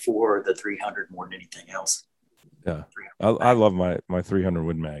 284, the 300 more than anything else. Yeah. I love my 300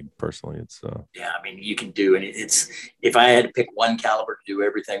 Win Mag personally. It's yeah, I mean, you can do, and it's, if I had to pick one caliber to do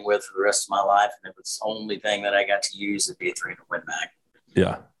everything with for the rest of my life, and it was the only thing that I got to use, it'd be a 300 Win Mag.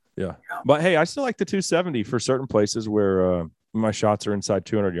 Yeah. But hey, I still like the 270 for certain places where my shots are inside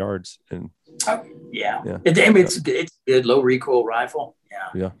 200 yards. And yeah. It's good low recoil rifle.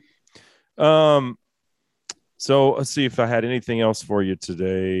 Yeah. So let's see if I had anything else for you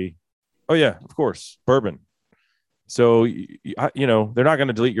today. Oh yeah, of course, bourbon. So you know, they're not going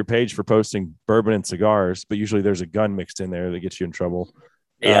to delete your page for posting bourbon and cigars, but usually there's a gun mixed in there that gets you in trouble.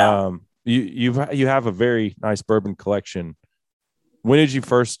 Yeah. You have a very nice bourbon collection. When did you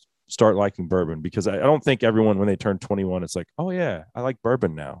first start liking bourbon? Because I don't think everyone, when they turn 21, it's like, oh yeah, I like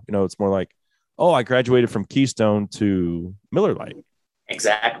bourbon now. You know, it's more like, oh, I graduated from Keystone to Miller Lite.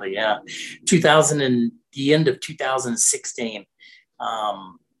 Exactly. Yeah. 2000 and the end of 2016.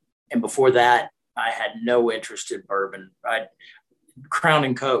 And before that, I had no interest in bourbon. Crown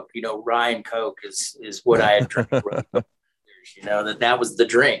and Coke, you know, rye and Coke is what I had drank. You know, that was the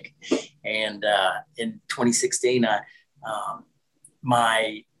drink. And in 2016,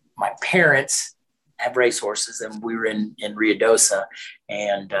 my parents have racehorses, and we were in Ruidoso,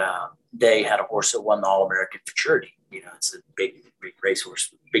 and they had a horse that won the All-American Futurity. You know, it's a big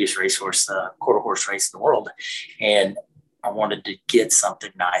racehorse, biggest racehorse, quarter horse race in the world. And I wanted to get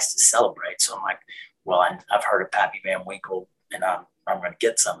something nice to celebrate. So I'm like, well, I've heard of Pappy Van Winkle, and I'm going to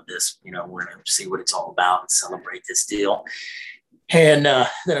get some of this. You know, we're going to see what it's all about and celebrate this deal. And then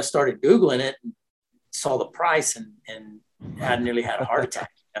I started Googling it, and saw the price, and I nearly had a heart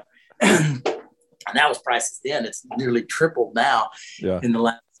attack. You know? And that was prices then. It's nearly tripled now in the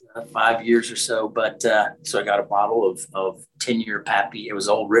last 5 years or so. But so I got a bottle of 10-year Pappy. It was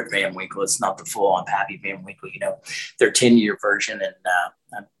old Rip Van Winkle. It's not the full on Pappy Van Winkle, you know, their 10-year version.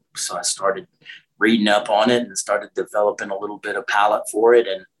 And so I started reading up on it and started developing a little bit of palate for it.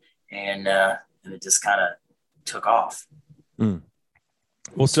 And it just kind of took off. Mm.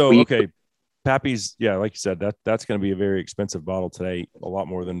 Well, so, okay. Pappy's, yeah, like you said, that's going to be a very expensive bottle today, a lot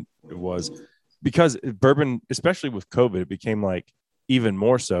more than it was, because bourbon, especially with COVID, it became like even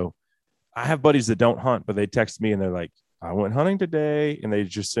more so. I have buddies that don't hunt, but they text me and they're like, I went hunting today, and they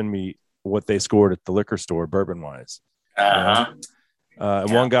just send me what they scored at the liquor store bourbon wise.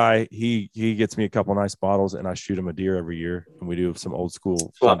 One guy, he gets me a couple nice bottles, and I shoot him a deer every year, and we do some old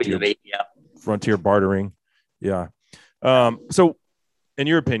school frontier bartering. Yeah. So in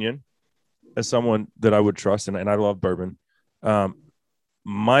your opinion, as someone that I would trust, and I love bourbon,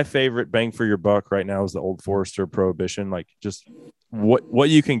 my favorite bang for your buck right now is the Old Forester Prohibition. Like, just what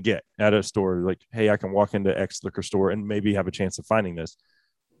you can get at a store. Like, hey, I can walk into X liquor store and maybe have a chance of finding this.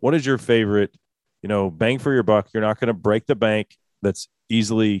 What is your favorite, you know, bang for your buck? You're not going to break the bank. That's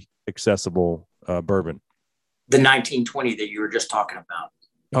easily accessible bourbon. The 1920 that you were just talking about.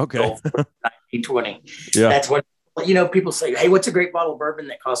 Okay. 1920. Yeah. That's what, you know, people say, hey, what's a great bottle of bourbon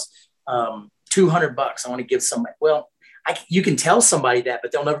that costs $200? I want to give somebody. Well, you can tell somebody that,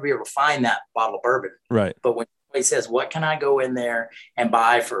 but they'll never be able to find that bottle of bourbon. Right. But when somebody says, what can I go in there and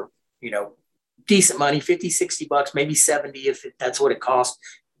buy for, you know, decent money, $50, $60, maybe 70, if that's what it costs,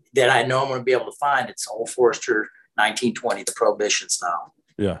 that I know I'm going to be able to find, it's Old Forester 1920, the Prohibition style.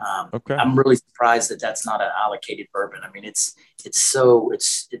 Yeah. Okay. I'm really surprised that that's not an allocated bourbon. I mean, it's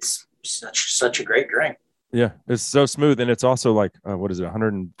such a great drink. Yeah, it's so smooth, and it's also like what is it,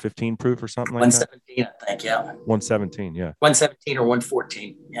 115 proof or something like 117, I think. Yeah. 117. Yeah. 117 or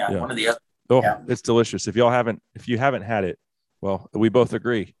 114. Yeah. One of the other. Oh, yeah. It's delicious. If you haven't had it, well, we both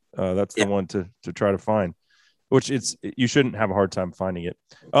agree. That's the one to try to find. Which you shouldn't have a hard time finding it.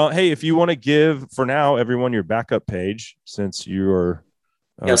 Hey, if you want to give for now everyone your backup page, since you are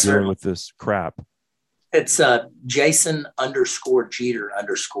dealing with this crap. It's Jason _Jeter_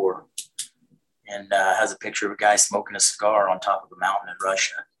 and has a picture of a guy smoking a cigar on top of a mountain in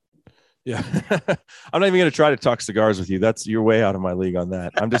Russia. Yeah. I'm not even going to try to talk cigars with you. You're way out of my league on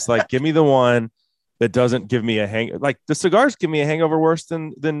that. I'm just like, give me the one that doesn't give me like the cigars give me a hangover worse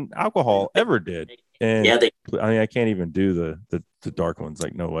than alcohol ever did. And I can't even do the dark ones.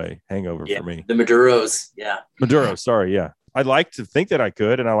 Like, no way. Hangover for me. The Maduros. Yeah. Maduros. Sorry. Yeah. I'd like to think that I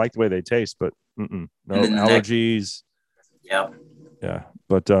could, and I like the way they taste, but no allergies. Yeah. Yeah.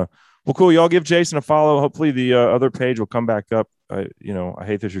 But, well, cool. Y'all give Jason a follow. Hopefully the other page will come back up. I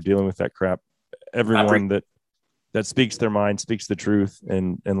hate that you're dealing with that crap. Everyone that speaks their mind, speaks the truth,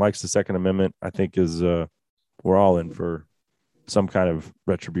 and likes the Second Amendment, I think is we're all in for some kind of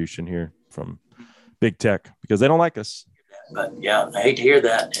retribution here from big tech, because they don't like us. But yeah, I hate to hear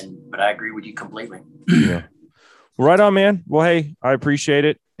that, but I agree with you completely. Yeah. Right on, man. Well, hey, I appreciate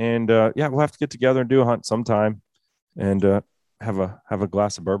it. And yeah, we'll have to get together and do a hunt sometime and have a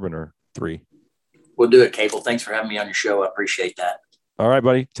glass of bourbon or 3. We'll do it, Cable. Thanks for having me on your show. I appreciate that. All right,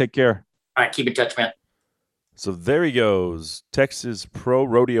 buddy. Take care. All right, keep in touch, man. So there he goes. Texas Pro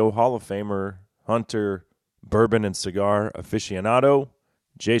Rodeo Hall of Famer, hunter, bourbon and cigar aficionado,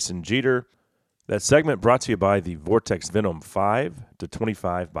 Jason Jeter. That segment brought to you by the Vortex Venom 5 to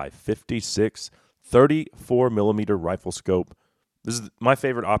 25 by 56 34 millimeter rifle scope. This is my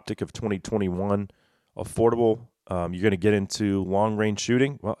favorite optic of 2021. Affordable. You're going to get into long range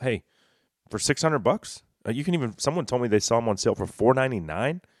shooting. Well, hey, for $600, you can even. Someone told me they saw them on sale for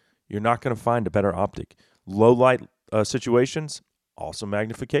 $499. You're not going to find a better optic. Low light situations, also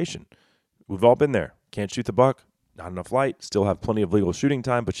magnification. We've all been there. Can't shoot the buck. Not enough light. Still have plenty of legal shooting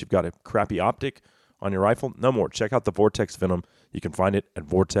time, but you've got a crappy optic on your rifle. No more. Check out the Vortex Venom. You can find it at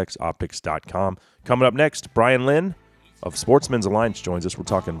vortexoptics.com. Coming up next, Brian Lynn of Sportsman's Alliance joins us. We're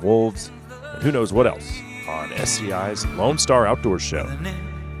talking wolves and who knows what else on SCI's Lone Star Outdoors Show.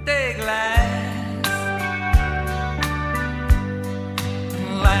 Take life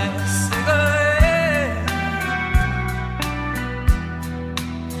like a cigarette,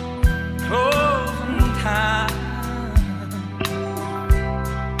 closing time,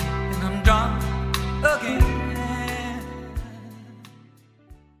 and I'm drunk again.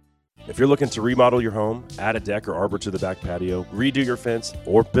 If you're looking to remodel your home, add a deck or arbor to the back patio, redo your fence,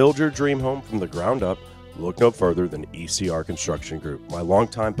 or build your dream home from the ground up, look no further than ECR Construction Group. My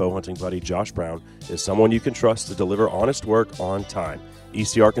longtime bow hunting buddy, Josh Brown, is someone you can trust to deliver honest work on time.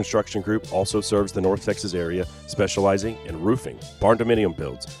 ECR Construction Group also serves the North Texas area, specializing in roofing, barn dominium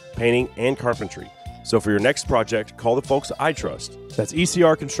builds, painting, and carpentry. So for your next project, call the folks I trust. That's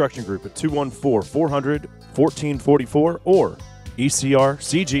ECR Construction Group at 214-400-1444 or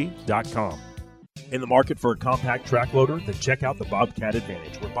ecrcg.com. In the market for a compact track loader? Then check out the Bobcat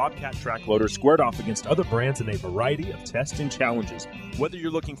Advantage, where Bobcat track loaders squared off against other brands in a variety of tests and challenges. Whether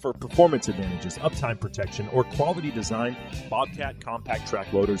you're looking for performance advantages, uptime protection, or quality design, Bobcat compact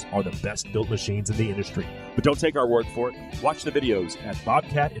track loaders are the best built machines in the industry. But don't take our word for it. Watch the videos at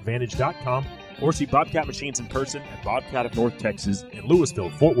bobcatadvantage.com or see Bobcat machines in person at Bobcat of North Texas in Louisville,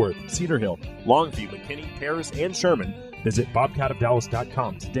 Fort Worth, Cedar Hill, Longview, McKinney, Paris, and Sherman. Visit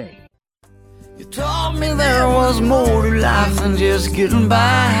bobcatofdallas.com today. You taught me there was more to life than just getting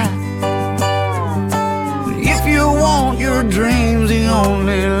by. If you want your dreams, the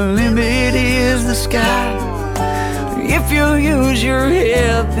only limit is the sky. If you use your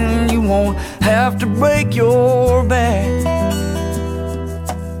head, then you won't have to break your back.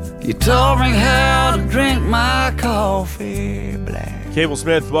 You taught me how to drink my coffee black. Cable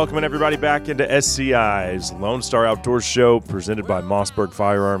Smith, welcoming everybody back into SCI's Lone Star Outdoors Show, presented by Mossberg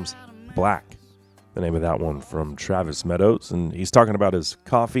Firearms. Black, the name of that one, from Travis Meadows. And he's talking about his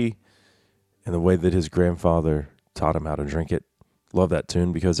coffee and the way that his grandfather taught him how to drink it. Love that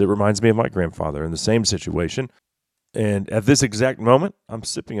tune because it reminds me of my grandfather in the same situation. And at this exact moment, I'm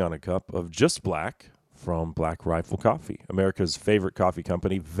sipping on a cup of Just Black from Black Rifle Coffee, America's favorite coffee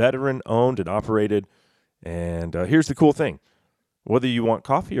company, veteran-owned and operated. And here's the cool thing. Whether you want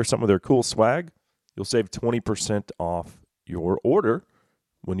coffee or some of their cool swag, you'll save 20% off your order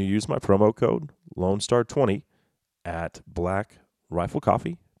when you use my promo code LoneStar20 at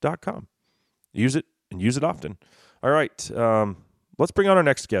blackriflecoffee.com. Use it and use it often. All right, let's bring on our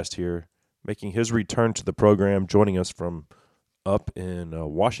next guest here, making his return to the program, joining us from up in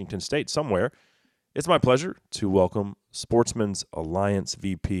Washington State somewhere. It's my pleasure to welcome Sportsman's Alliance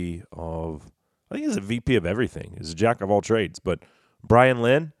VP of, I think he's a VP of everything. He's a jack of all trades. But Brian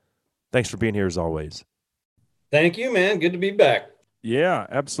Lynn, thanks for being here as always. Thank you, man. Good to be back. Yeah,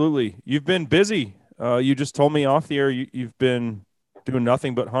 absolutely. You've been busy. You just told me off the air you've been doing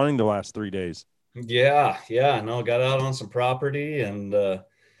nothing but hunting the last 3 days. Yeah. No, got out on some property and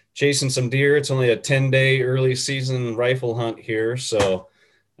chasing some deer. It's only a 10-day early season rifle hunt here. So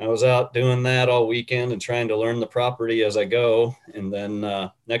I was out doing that all weekend and trying to learn the property as I go. And then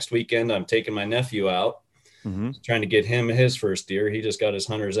next weekend, I'm taking my nephew out, trying to get him his first deer. He just got his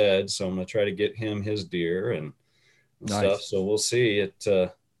hunter's ed. So I'm going to try to get him his deer and stuff. So we'll see. It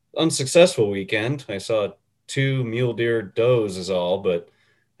unsuccessful weekend. I saw 2 mule deer does is all, but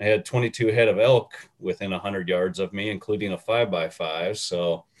I had 22 head of elk within 100 yards of me, including a 5x5.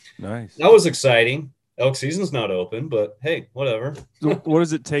 So nice. That was exciting. Elk season's not open, but hey, whatever. So what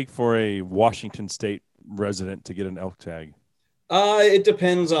does it take for a Washington State resident to get an elk tag? It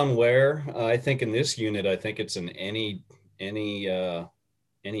depends on where. I think in this unit, I think it's in any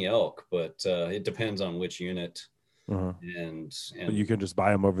elk, but it depends on which unit. And but you can just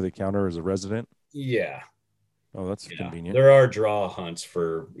buy them over the counter as a resident. Yeah. Oh, that's Yeah. convenient. There are draw hunts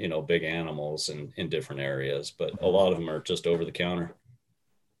for, big animals in different areas, but a lot of them are just over the counter.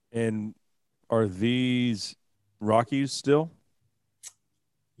 And are these Rockies still?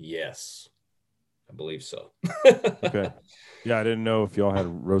 Yes, I believe so. Okay. Yeah, I didn't know if y'all had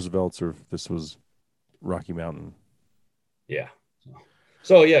Roosevelts or if this was Rocky Mountain. Yeah.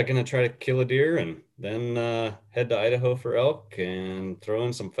 So yeah, gonna try to kill a deer and then head to Idaho for elk and throw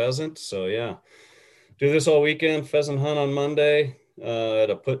in some pheasant. So yeah, do this all weekend. Pheasant hunt on Monday at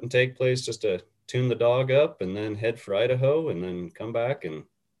a put and take place just to tune the dog up, and then head for Idaho, and then come back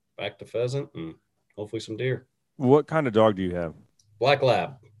to pheasant and hopefully some deer. What kind of dog do you have? Black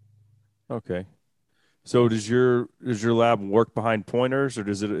lab. Okay. So does your lab work behind pointers, or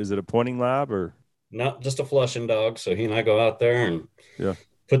is it a pointing lab, or Not just a flushing dog. So he and I go out there and yeah?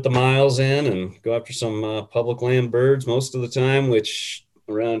 put the miles in and go after some public land birds most of the time, which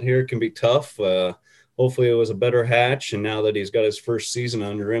around here can be tough. Hopefully it was a better hatch. And now that he's got his first season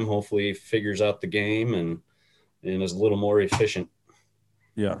under him, hopefully he figures out the game and is a little more efficient.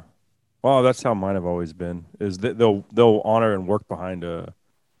 Yeah. Well, that's how mine have always been. Is that they'll honor and work behind a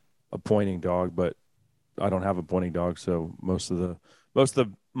pointing dog, but I don't have a pointing dog, so most of the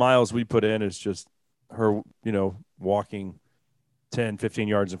miles we put in is just her, walking 10, 15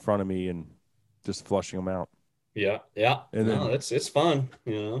 yards in front of me and just flushing them out. Yeah. Yeah. And then it's fun,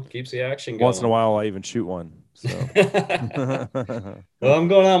 keeps the action going. once in a while I even shoot one. So well, I'm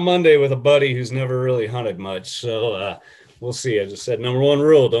going out Monday with a buddy who's never really hunted much. So we'll see. I just said, number one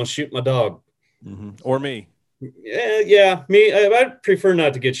rule, don't shoot my dog. Mm-hmm. Or me. Yeah, me. I'd prefer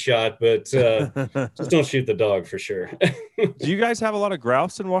not to get shot, but just don't shoot the dog for sure. Do you guys have a lot of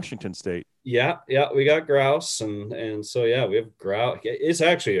grouse in Washington State? Yeah, we got grouse, and so yeah, we have grouse. It's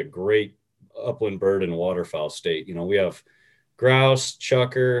actually a great upland bird and waterfowl state. We have grouse,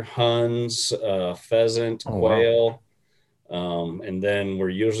 chukar, huns, pheasant, quail, and then we're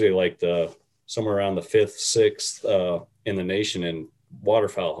usually like somewhere around the 5th, 6th in the nation in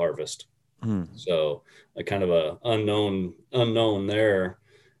waterfowl harvest. So a kind of a unknown there,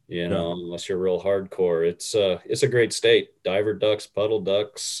 unless you're real hardcore. It's a great state. Diver ducks, puddle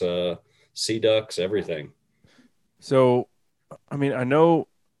ducks, sea ducks, everything. So, I mean, I know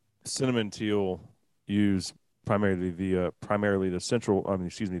cinnamon teal use primarily the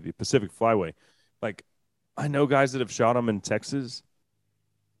Pacific Flyway. Like, I know guys that have shot them in Texas,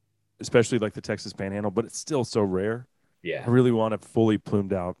 especially like the Texas Panhandle, but it's still so rare. Yeah, I really want a fully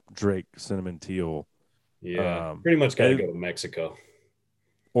plumed out Drake cinnamon teal. Yeah, pretty much got to go to Mexico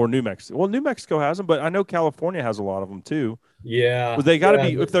or New Mexico. Well, New Mexico has them, but I know California has a lot of them too. Yeah, but they got to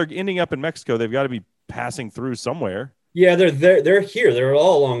be, if they're ending up in Mexico, they've got to be passing through somewhere. Yeah, they're here. They're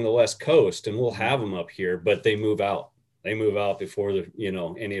all along the West Coast, and we'll have them up here. But they move out. They move out before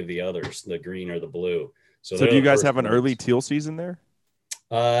any of the others, the green or the blue. So do you guys have an early teal season there?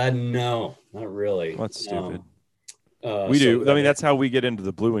 No, not really. Well, that's stupid. We do. I mean, that's how we get into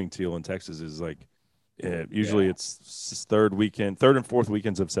the blue wing teal in Texas. Is like usually it's third and fourth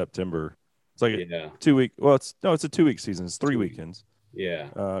weekends of September. It's like a 2 week. Well, it's a 2 week season. It's 3 weekends. Yeah.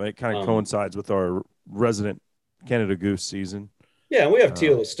 It kind of coincides with our resident Canada goose season. Yeah, we have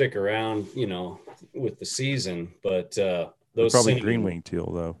teal that stick around, with the season, but those probably green wing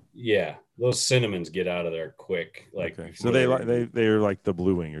teal though. Yeah, those cinnamons get out of there quick. So they're like the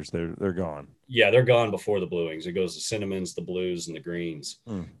blue wingers. They're gone. Yeah, they're gone before the blue wings. It goes the cinnamons, the blues, and the greens,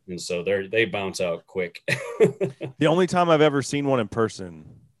 and so they bounce out quick. The only time I've ever seen one in person,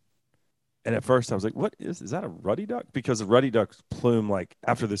 and at first I was like, "What is that a ruddy duck?" Because the ruddy ducks plume like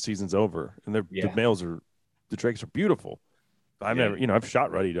after the season's over, and the drakes are beautiful. I've never, I've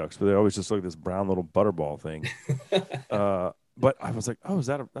shot ruddy ducks, but they always just look like this brown little butterball thing. But I was like, "Oh,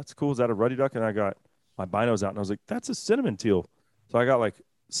 that's cool? Is that a ruddy duck?" And I got my binos out, and I was like, "That's a cinnamon teal." So I got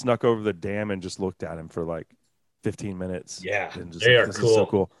snuck over the dam and just looked at him for 15 minutes. Yeah, and just, they are this cool. Is so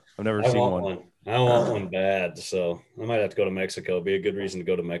cool. I've never seen one. I want one bad, so I might have to go to Mexico. It'd be a good reason to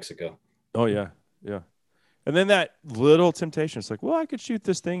go to Mexico. Oh yeah. And then that little temptation. It's like, well, I could shoot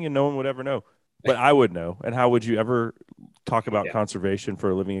this thing and no one would ever know. But I would know. And how would you ever talk about conservation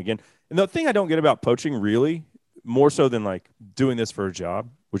for a living again? And the thing I don't get about poaching, really, more so than doing this for a job,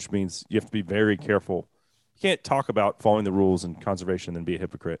 which means you have to be very careful. You can't talk about following the rules and conservation and then be a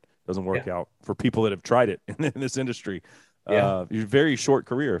hypocrite. It doesn't work out for people that have tried it in this industry. You're very short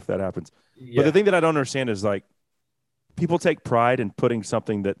career if that happens. But the thing that I don't understand is people take pride in putting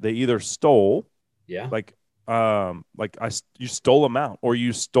something that they either stole, you stole a mount or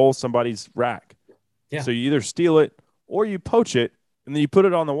you stole somebody's rack. Yeah. So you either steal it or you poach it and then you put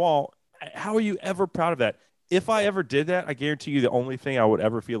it on the wall. How are you ever proud of that? If I ever did that, I guarantee you the only thing I would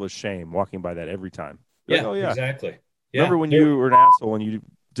ever feel is shame walking by that every time. You're Yeah, like, oh yeah. exactly. Yeah. Remember when you were an asshole and you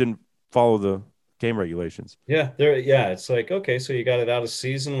didn't follow the game regulations? Yeah, it's like, okay, so you got it out of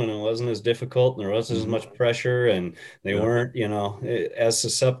season when it wasn't as difficult and there wasn't as much pressure and they weren't, as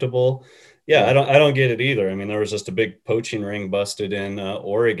susceptible. Yeah, I don't get it either. I mean, there was just a big poaching ring busted in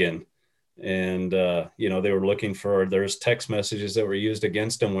Oregon, and they were looking for, there's text messages that were used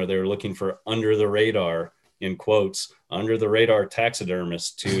against them where they were looking for under the radar, in quotes, under the radar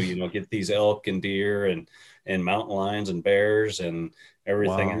taxidermists to get these elk and deer and mountain lions and bears and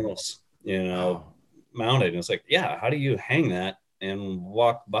everything else mounted. And it's like, yeah, how do you hang that and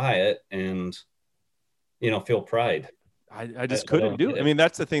walk by it and feel pride? I just couldn't do it. I mean,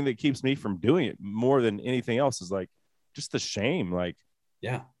 that's the thing that keeps me from doing it more than anything else, is like just the shame. Like,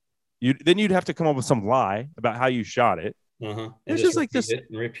 yeah, you'd have to come up with some lie about how you shot it. And it's just like this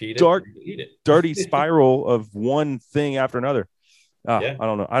repeat dark, dirty it. spiral of one thing after another. Yeah. I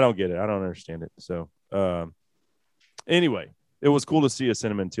don't know. I don't get it. I don't understand it. So anyway, it was cool to see a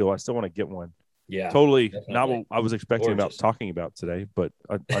cinnamon teal. I still want to get one. Yeah, totally definitely. not what I was expecting Gorgeous. about talking about today, but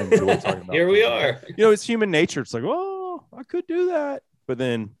I enjoy talking about. Here we are. It's human nature. It's like, oh, I could do that, but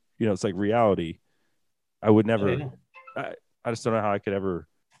then it's like reality. I would never. I just don't know how I could ever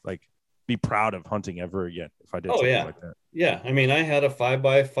like be proud of hunting ever again if I did something like that. Yeah, I mean, I had a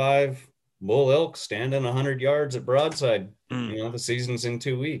 5x5 bull elk standing 100 yards at broadside. The season's in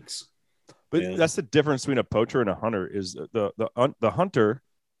 2 weeks. But that's the difference between a poacher and a hunter. Is the hunter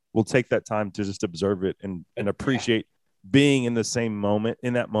will take that time to just observe it and appreciate being in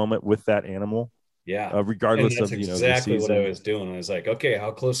that moment with that animal. Yeah. Regardless of, exactly the what I was doing. I was like, okay,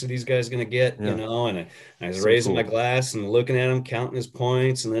 how close are these guys going to get? Yeah. And I was raising my glass and looking at him, counting his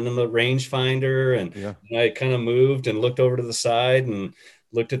points, and then in the rangefinder. And I kind of moved and looked over to the side and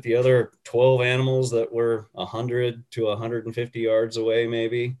looked at the other 12 animals that were 100 to 150 yards away,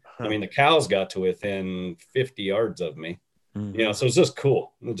 maybe. I mean, the cows got to within 50 yards of me. Mm-hmm. So it's just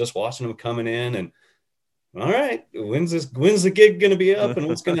cool. Just watching them coming in and, all right, when's the gig going to be up and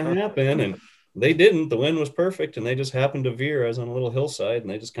what's going to happen? And they didn't. The wind was perfect, and they just happened to veer. I was on a little hillside, and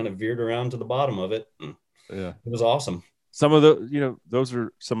they just kind of veered around to the bottom of it. It was awesome. Some of the, those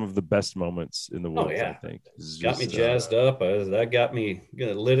are some of the best moments in the woods. I think got me jazzed up. That got me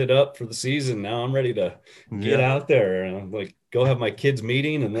lit it up for the season. Now I'm ready to get out there and like go have my kids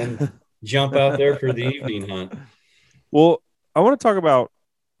meeting and then jump out there for the evening hunt. Well, I want to talk about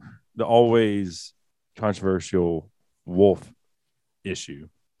the always controversial wolf issue.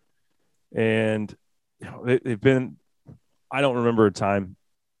 And they've been, I don't remember a time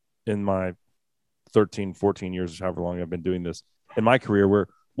in my 13, 14 years, or however long I've been doing this in my career, where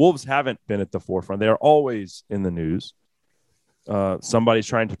wolves haven't been at the forefront. They are always in the news. Somebody's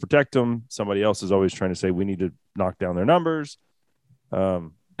trying to protect them. Somebody else is always trying to say we need to knock down their numbers.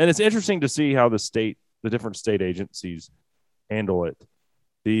 And it's interesting to see how the different state agencies handle it.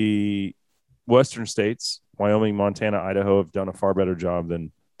 The western states, Wyoming, Montana, Idaho, have done a far better job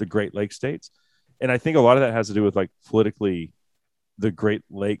than the Great Lakes states. And I think a lot of that has to do with like politically, the Great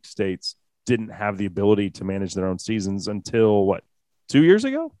Lakes states didn't have the ability to manage their own seasons until 2 years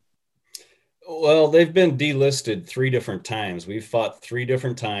ago? Well, they've been delisted 3 different times. We've fought 3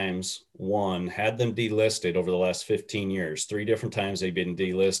 different times. One, had them delisted over the last 15 years. 3 different times they've been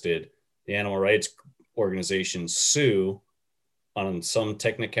delisted. The animal rights organizations sue on some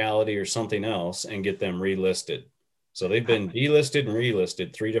technicality or something else and get them relisted. So they've been delisted and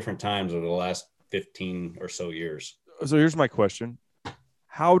relisted 3 different times over the last 15 or so years. So here's my question.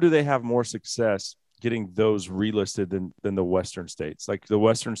 How do they have more success getting those relisted than the Western states? Like the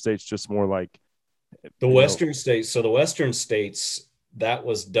Western states, just more like the Western states. So the Western states, that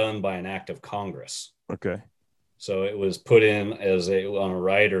was done by an act of Congress. Okay. So it was put in on a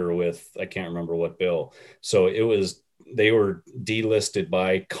rider with, I can't remember what bill. So they were delisted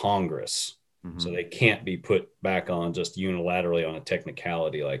by Congress. Mm-hmm. So they can't be put back on just unilaterally on a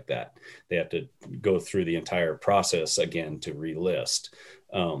technicality like that. They have to go through the entire process again to relist,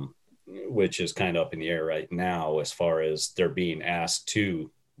 which is kind of up in the air right now as far as they're being asked to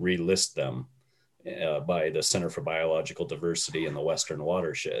relist them by the Center for Biological Diversity in the Western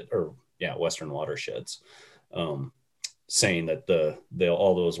Watershed, Western Watersheds, saying that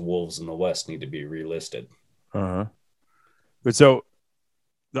all those wolves in the West need to be relisted. Uh-huh. But so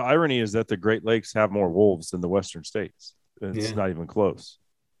the irony is that the Great Lakes have more wolves than the Western states. It's not even close.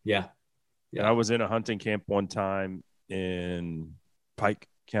 Yeah. And I was in a hunting camp one time in Pike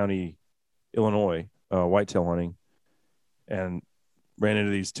County, Illinois, whitetail hunting, and ran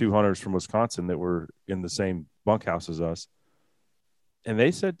into these 2 hunters from Wisconsin that were in the same bunkhouse as us. And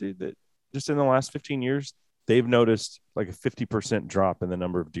they said, dude, that just in the last 15 years, they've noticed like a 50% drop in the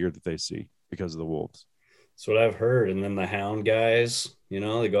number of deer that they see because of the wolves. That's what I've heard. And then the hound guys, they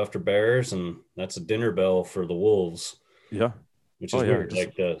go after bears, and that's a dinner bell for the wolves. Yeah. Which is weird.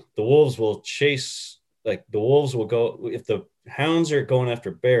 Like the wolves will chase, like the wolves will go, if the hounds are going after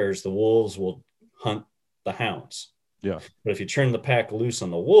bears, the wolves will hunt the hounds. Yeah. But if you turn the pack loose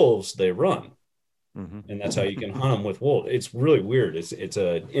on the wolves, they run. Mm-hmm. And that's how you can hunt them with wolves. It's really weird. It's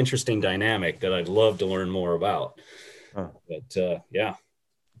an interesting dynamic that I'd love to learn more about. But yeah.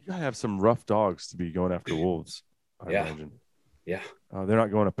 You gotta have some rough dogs to be going after wolves, I imagine. Yeah. They're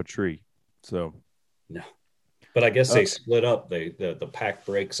not going up a tree. So no. But I guess they split up. The pack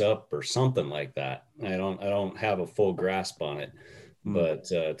breaks up or something like that. I don't have a full grasp on it,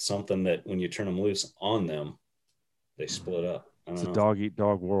 but it's something that when you turn them loose on them, they split up. It's a dog eat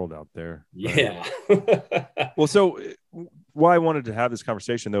dog world out there. Yeah. Well, so why I wanted to have this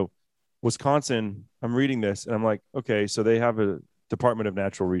conversation though, Wisconsin, I'm reading this and I'm like, okay, so they have a Department of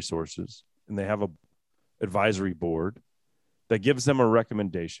Natural Resources and they have a advisory board that gives them a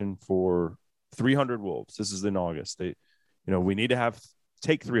recommendation for 300 wolves. This is in August. We need to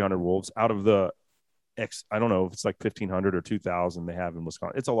take 300 wolves out of the I don't know if it's like 1,500 or 2,000 they have in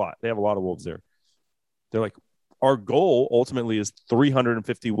Wisconsin. It's a lot. They have a lot of wolves there. They're like, our goal ultimately is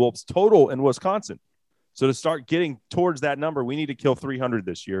 350 wolves total in Wisconsin. So to start getting towards that number, we need to kill 300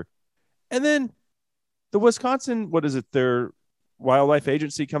 this year. And then the Wisconsin, their wildlife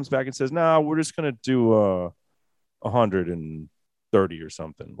agency comes back and says, no, we're just going to do 130 or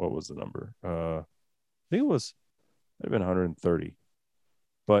something. What was the number? I think it was, might have been 130.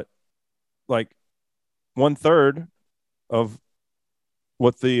 But like 1/3 of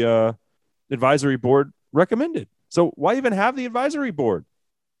what the advisory board recommended. So why even have the advisory board?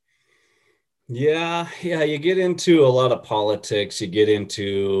 Yeah. You get into a lot of politics. You get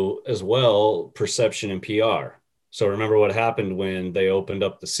into as well perception and PR. So remember what happened when they opened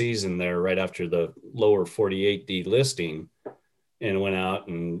up the season there right after the lower 48 delisting and went out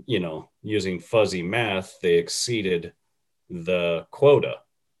and, using fuzzy math, they exceeded the quota,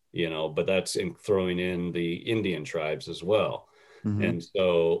 but that's in throwing in the Indian tribes as well. Mm-hmm. And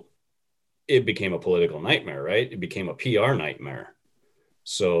so it became a political nightmare, right? It became a PR nightmare.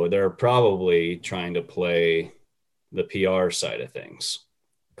 So they're probably trying to play the PR side of things,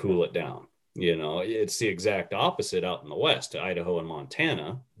 cool it down. It's the exact opposite out in the West, Idaho and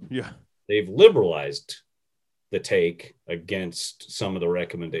Montana. Yeah. They've liberalized the take against some of the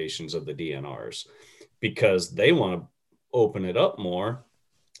recommendations of the DNRs because they want to open it up more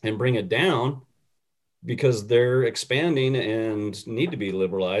and bring it down because they're expanding and need to be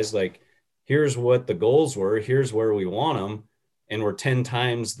liberalized. Like, here's what the goals were. Here's where we want them. And we're 10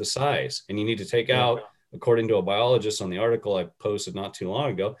 times the size. And you need to take out, according to a biologist on the article I posted not too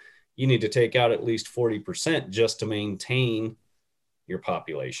long ago, you need to take out at least 40% just to maintain your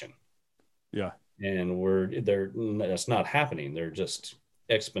population. Yeah. And that's not happening. They're just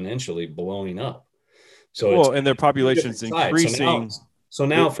exponentially blowing up. So and their population's increasing. So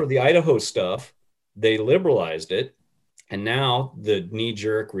now for the Idaho stuff, they liberalized it. And now the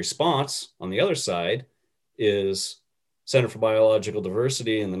knee-jerk response on the other side is Center for Biological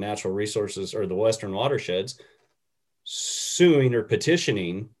Diversity and the Natural Resources, or the Western Watersheds, suing or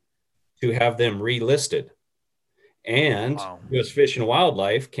petitioning to have them relisted. And U.S. Fish and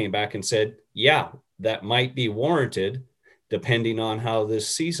Wildlife came back and said, yeah, that might be warranted depending on how this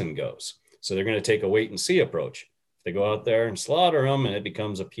season goes. So they're going to take a wait and see approach. If they go out there and slaughter them and it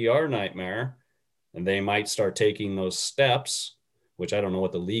becomes a PR nightmare, and they might start taking those steps, which I don't know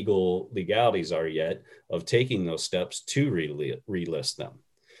what the legalities are yet, of taking those steps to relist them.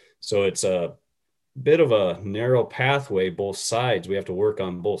 So it's a bit of a narrow pathway, both sides. We have to work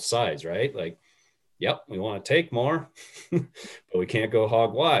on both sides, right? Like, yep, we want to take more, but we can't go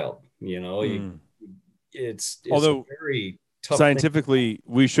hog wild. It's although very tough. Scientifically,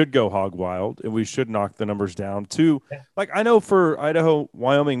 we should go hog wild and we should knock the numbers down too. Yeah. Like, I know for Idaho,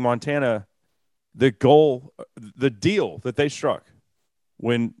 Wyoming, Montana, the deal that they struck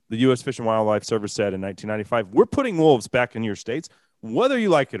when the U.S. Fish and Wildlife Service said in 1995, we're putting wolves back in your states, whether you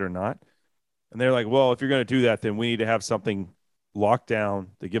like it or not. And they're like, well, if you're going to do that, then we need to have something locked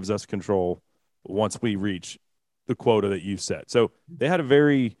down that gives us control once we reach the quota that you set. So they had a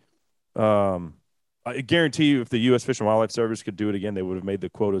very, I guarantee you if the U.S. Fish and Wildlife Service could do it again, they would have made the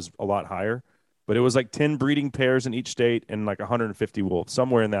quotas a lot higher. But it was like 10 breeding pairs in each state and like 150 wolves,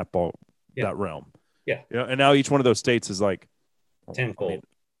 somewhere in that that realm. Yeah. And now each one of those states is like, tenfold.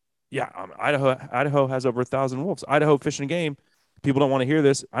 Idaho has over 1,000 wolves. Idaho Fish and Game. People don't want to hear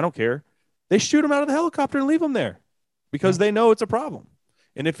this. I don't care. They shoot them out of the helicopter and leave them there because they know it's a problem.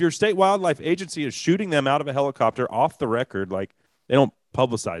 And if your state wildlife agency is shooting them out of a helicopter off the record, like, they don't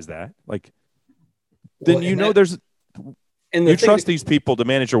publicize that. Like, then Well, you and know that- there's And you trust these people to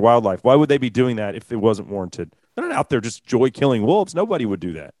manage your wildlife. Why would they be doing that if it wasn't warranted? They're not out there just joy killing wolves. Nobody would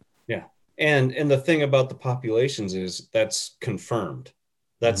do that. Yeah. And the thing about the populations is that's confirmed.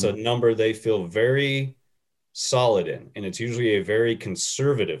 That's a number they feel very solid in. And it's usually a very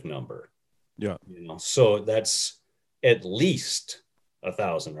conservative number. Yeah. You know, so that's at least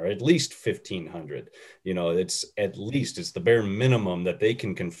 1,000 or at least 1,500. You know, it's the bare minimum that they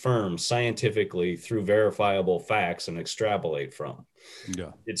can confirm scientifically through verifiable facts and extrapolate from.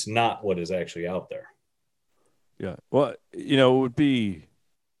 Yeah. It's not what is actually out there. Yeah. Well, you know, it would be,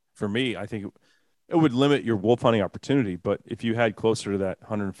 for me, I think it would limit your wolf hunting opportunity. But if you had closer to that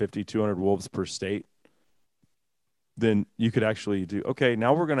 150, 200 wolves per state, then you could actually do, okay,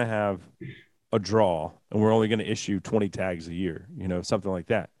 now we're going to have a draw and we're only going to issue 20 tags a year, you know, something like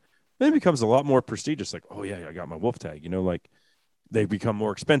that. Then it becomes a lot more prestigious. Like, oh, yeah, I got my wolf tag, you know, like they become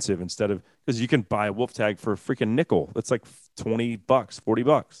more expensive instead of, because you can buy a wolf tag for a freaking nickel. That's like $20,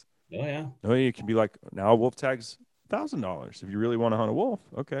 $40. Oh, yeah. No, you can be like, now a wolf tag's $1,000 if you really want to hunt a wolf.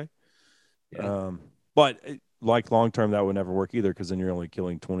 Okay. Yeah. But like long term, that would never work either, because then you're only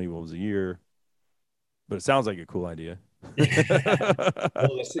killing 20 wolves a year. But it sounds like a cool idea.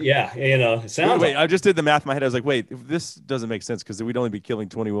 Well, yeah, you know, it sounds Wait, I just did the math in my head. I was like, wait, if this doesn't make sense, because we'd only be killing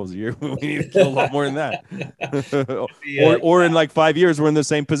 20 wolves a year. We need to kill a lot more than that. or in like 5 years, we're in the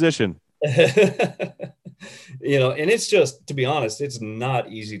same position. You know, and it's just, to be honest, it's not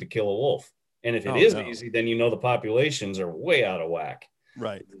easy to kill a wolf. And if it is easy, then you know the populations are way out of whack.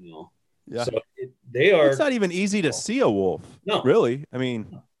 Right. You know? Yeah. So they are. It's not even easy to see a wolf. No. Really. I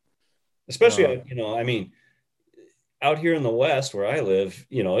mean, especially, you know, I mean, out here in the West where I live,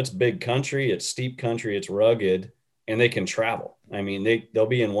 you know, it's big country, it's steep country, it's rugged, and they can travel. I mean, they'll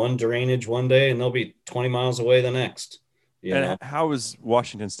be in one drainage one day and they'll be 20 miles away the next. You know? How is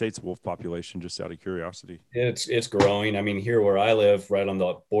Washington State's wolf population, just out of curiosity? It's growing. I mean, here where I live, right on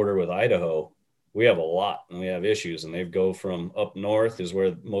the border with Idaho, we have a lot and we have issues, and they go from up north is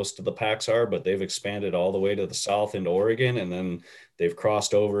where most of the packs are, but they've expanded all the way to the south into Oregon, and then they've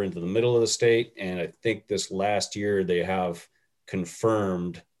crossed over into the middle of the state. And I think this last year they have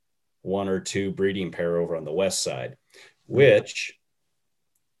confirmed 1 or 2 breeding pair over on the west side, which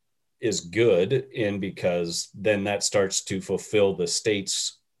is good in because then that starts to fulfill the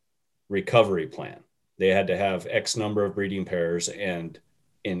state's recovery plan. They had to have X number of breeding pairs and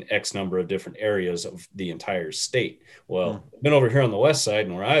in X number of different areas of the entire state. Well, I've been over here on the west side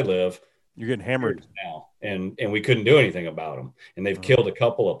and where I live, you're getting hammered now, and we couldn't do anything about them. And they've killed a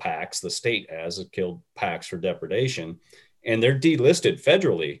couple of packs. The state has killed packs for depredation, and they're delisted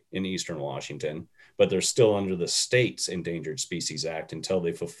federally in Eastern Washington, but they're still under the state's Endangered Species Act until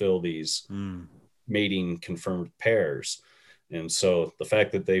they fulfill these mating confirmed pairs. And so the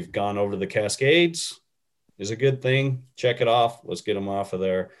fact that they've gone over the Cascades is a good thing. Check it off. Let's get them off of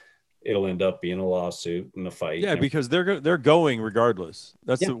there. It'll end up being a lawsuit and a fight. Yeah, because they're going regardless.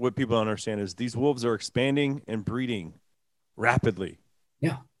 That's Yeah. what people don't understand is these wolves are expanding and breeding rapidly.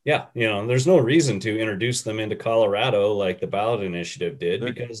 Yeah. You know, there's no reason to introduce them into Colorado like the Ballot Initiative did,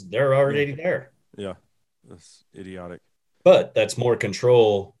 They're- because they're already there. Yeah, that's idiotic. But that's more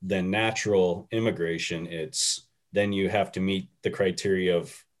control than natural immigration. It's then you have to meet the criteria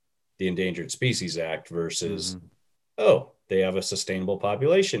of the Endangered Species Act versus, they have a sustainable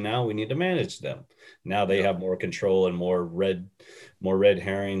population. Now we need to manage them. Now they have more control and more red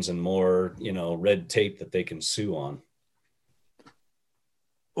herrings and more, you know, red tape that they can sue on.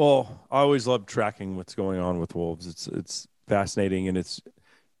 Well, I always love tracking what's going on with wolves. It's fascinating, and it's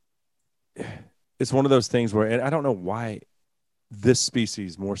one of those things where, and I don't know why this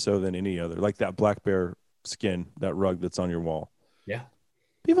species more so than any other, like that black bear skin, that rug that's on your wall. Yeah.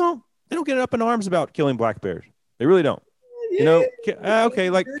 People they don't get up in arms about killing black bears. They really don't. You know, okay,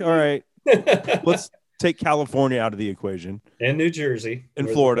 like, all right, let's take California out of the equation. And New Jersey. And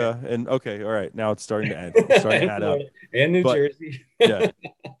Florida. And okay, all right, now it's starting to add up. And New Jersey. Yeah.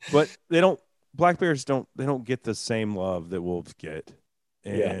 But black bears don't get the same love that wolves get.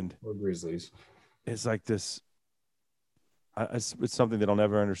 And or grizzlies. It's like this, it's something that I'll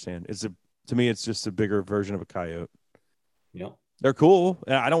never understand. To me, it's just a bigger version of a coyote. Yeah. They're cool.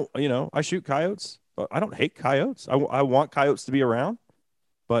 And I shoot coyotes. But I don't hate coyotes. I want coyotes to be around,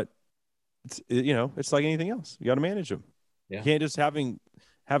 but it's like anything else. You got to manage them. Yeah. You can't just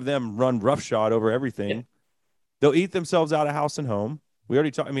have them run roughshod over everything. Yeah. They'll eat themselves out of house and home. We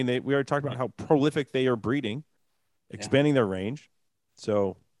already talked about how prolific they are breeding, expanding their range.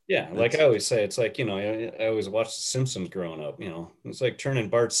 So like I always say, it's like, you know, I always watched The Simpsons growing up. You know, it's like turning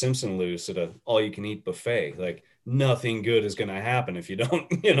Bart Simpson loose at a all-you-can-eat buffet. Like nothing good is going to happen if you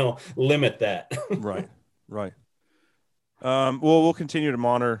don't, limit that. Right. We'll continue to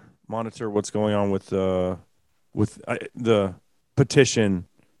monitor what's going on with the petition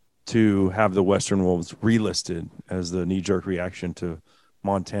to have the Western Wolves relisted as the knee-jerk reaction to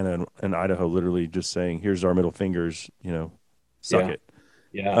Montana and Idaho literally just saying, here's our middle fingers, suck it.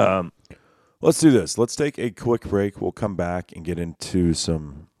 Yeah. Let's do this. Let's take a quick break. We'll come back and get into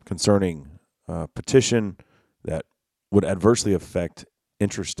some concerning petition that would adversely affect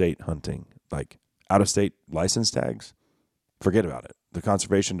interstate hunting, like out-of-state license tags. Forget about it. The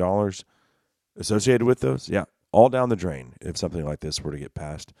conservation dollars associated with those, yeah, all down the drain if something like this were to get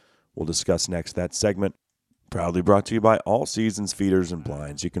passed. We'll discuss next. That segment proudly brought to you by All Seasons Feeders and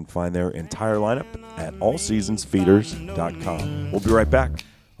Blinds. You can find their entire lineup at allseasonsfeeders.com. We'll be right back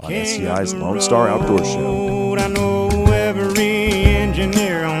on SCI's Lone Star Outdoor Show. I know every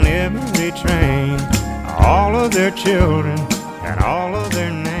engineer on every train, all of their children and all of their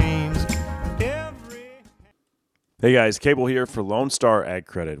names. Hey guys, Cable here for Lone Star Ag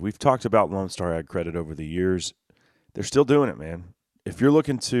Credit. We've talked about Lone Star Ag Credit over the years. They're still doing it, man. If you're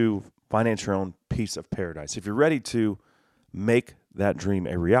looking to finance your own piece of paradise, if you're ready to make that dream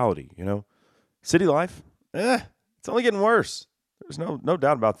a reality, city life, it's only getting worse. There's no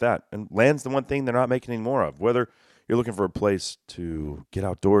doubt about that. And land's the one thing they're not making any more of. Whether you're looking for a place to get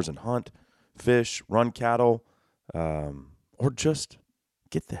outdoors and hunt, fish, run cattle, or just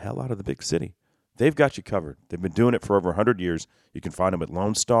get the hell out of the big city, they've got you covered. They've been doing it for over 100 years. You can find them at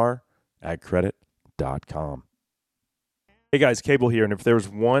LoneStarAgCredit.com. Hey guys, Cable here, and if there's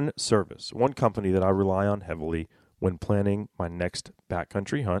one service, one company that I rely on heavily when planning my next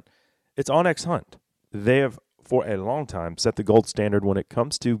backcountry hunt, it's onX Hunt. They have, for a long time, set the gold standard when it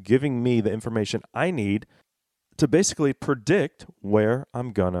comes to giving me the information I need to basically predict where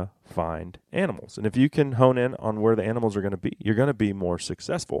I'm going to find animals. And if you can hone in on where the animals are going to be, you're going to be more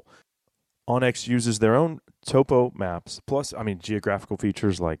successful. onX uses their own topo maps, plus, geographical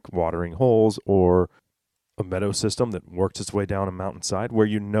features like watering holes or a meadow system that works its way down a mountainside where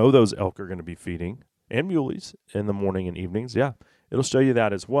those elk are going to be feeding, and muleys in the morning and evenings. Yeah, it'll show you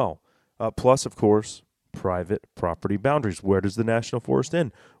that as well. Plus, of course, private property boundaries. Where does the National Forest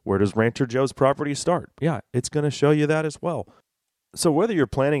end? Where does Rancher Joe's property start? Yeah, it's going to show you that as well. So whether you're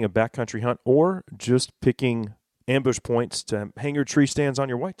planning a backcountry hunt or just picking ambush points to hang your tree stands on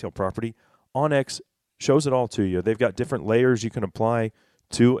your whitetail property, onX shows it all to you. They've got different layers you can apply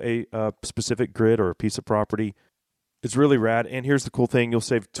to a specific grid or a piece of property. It's really rad. And here's the cool thing. You'll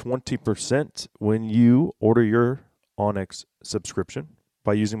save 20% when you order your onX subscription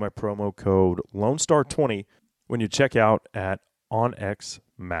by using my promo code LoneStar20 when you check out at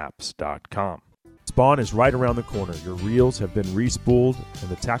onxmaps.com. Spawn is right around the corner. Your reels have been re-spooled and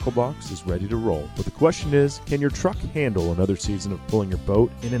the tackle box is ready to roll. But the question is, can your truck handle another season of pulling your boat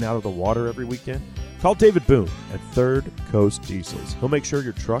in and out of the water every weekend? Call David Boone at Third Coast Diesels. He'll make sure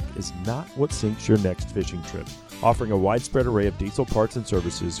your truck is not what sinks your next fishing trip. Offering a widespread array of diesel parts and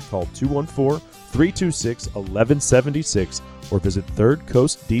services, call 214-326-1176 or visit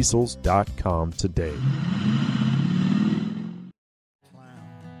thirdcoastdiesels.com today.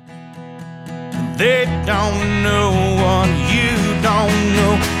 They don't know what you don't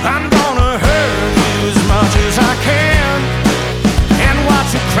know. I'm gonna hurt you as much as I can and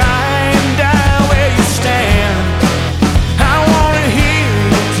watch you cry and die where you stand. I wanna hear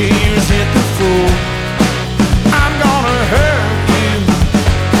your tears hit the floor. I'm gonna hurt you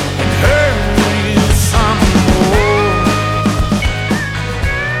and hurt you some more.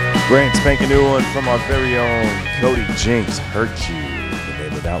 Brand spanking new one from our very own Cody Jinks. Hurt You, the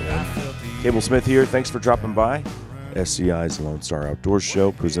name of that one. Cable Smith here. Thanks for dropping by. SCI's Lone Star Outdoors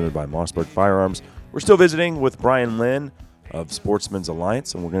Show, presented by Mossberg Firearms. We're still visiting with Brian Lynn of Sportsman's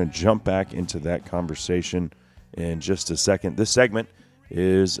Alliance, and we're going to jump back into that conversation in just a second. This segment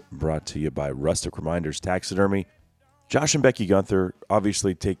is brought to you by Rustic Reminders Taxidermy. Josh and Becky Gunther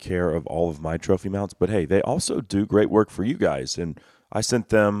obviously take care of all of my trophy mounts, but hey, they also do great work for you guys. And I sent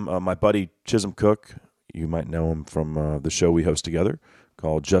them my buddy Chisholm Cook. You might know him from the show we host together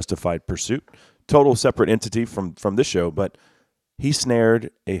called Justified Pursuit. Total separate entity from this show, but he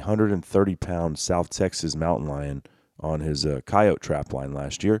snared a 130-pound South Texas mountain lion on his coyote trap line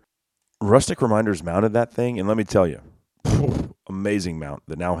last year. Rustic Reminders mounted that thing, and let me tell you, amazing mount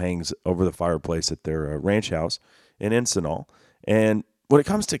that now hangs over the fireplace at their ranch house in Encinal. And when it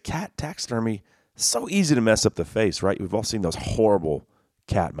comes to cat taxidermy, it's so easy to mess up the face, right? We've all seen those horrible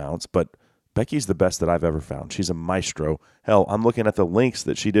cat mounts, but Becky's the best that I've ever found. She's a maestro. Hell, I'm looking at the links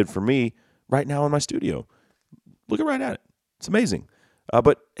that she did for me right now in my studio. Looking right at it. It's amazing.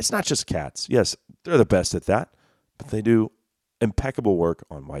 But it's not just cats. Yes, they're the best at that. but they do impeccable work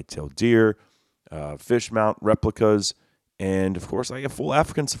on white-tailed deer, fish mount replicas, and of course, like a full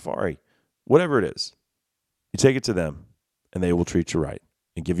African safari. Whatever it is, you take it to them, and they will treat you right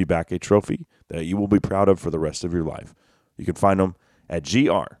and give you back a trophy that you will be proud of for the rest of your life. You can find them at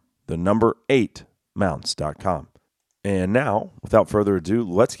gr8mounts.com. And now, without further ado,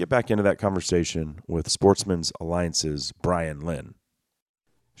 let's get back into that conversation with Sportsmen's Alliance's Brian Lynn.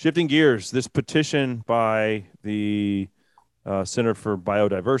 Shifting gears, this petition by the Center for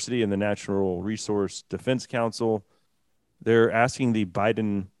Biodiversity and the Natural Resource Defense Council, they're asking the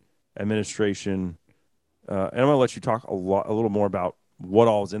Biden administration, and I'm going to let you talk a little more about what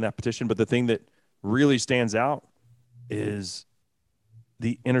all is in that petition, but the thing that really stands out is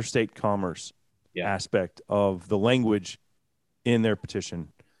the interstate commerce aspect of the language in their petition.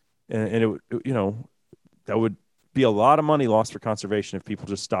 And that would be a lot of money lost for conservation if people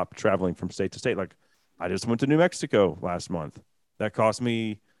just stopped traveling from state to state. Like, I just went to New Mexico last month. That cost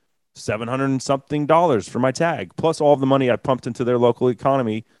me $700 and something for my tag, plus all of the money I pumped into their local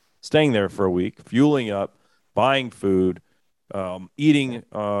economy, staying there for a week, fueling up, buying food, eating.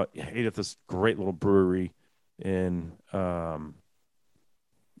 Ate at this great little brewery in Santa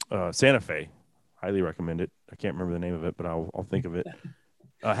Fe. Highly recommend it. I can't remember the name of it, but I'll think of it.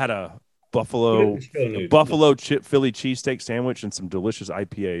 I had a buffalo Philly cheesesteak sandwich and some delicious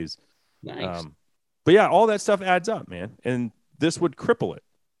IPAs. Nice. But yeah, all that stuff adds up, man. And this would cripple it.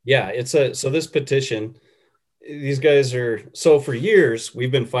 Yeah, so this petition, these guys so for years,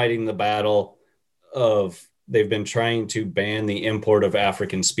 we've been fighting the battle of, they've been trying to ban the import of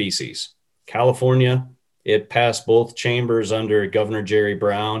African species. California, it passed both chambers under Governor Jerry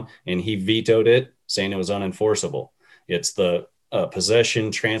Brown, and he vetoed it, saying it was unenforceable. It's the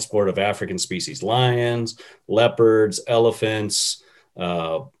possession, transport of African species, lions, leopards, elephants.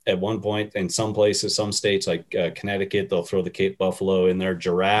 At one point, in some places, some states like Connecticut, they'll throw the Cape buffalo in there.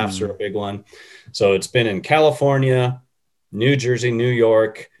 Giraffes are a big one. So it's been in California, New Jersey, New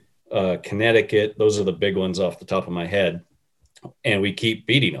York, Connecticut. Those are the big ones off the top of my head. And we keep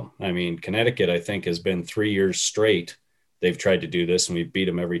beating them. I mean, Connecticut, I think, has been 3 years straight. They've tried to do this, and we beat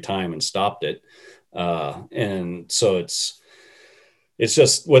them every time and stopped it. And so it's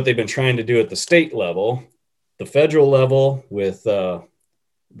just what they've been trying to do at the state level. The federal level, with the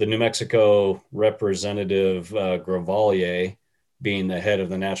New Mexico representative Gravalier being the head of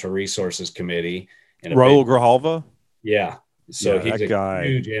the Natural Resources Committee. And Raul Grijalva? Yeah. So yeah, he's a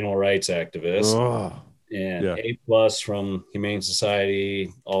huge animal rights activist. Oh. And A+ from Humane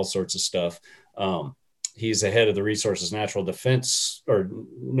Society, all sorts of stuff. He's the head of the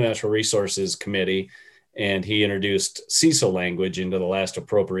Natural Resources Committee, and he introduced CISO language into the last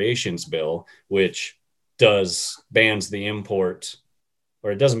appropriations bill, which bans the import,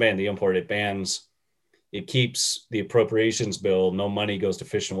 or it doesn't ban the import. It keeps the appropriations bill. No money goes to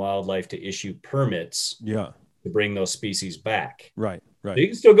Fish and Wildlife to issue permits. Yeah. To bring those species back. Right. So you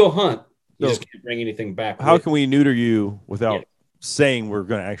can still go hunt. You just can't bring anything back. How can we neuter you without saying we're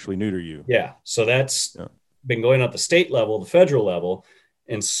going to actually neuter you? Yeah. So that's been going at the state level, the federal level.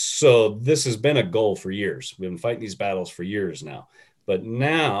 And so this has been a goal for years. We've been fighting these battles for years now. But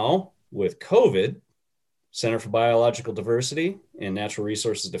now with COVID, Center for Biological Diversity and Natural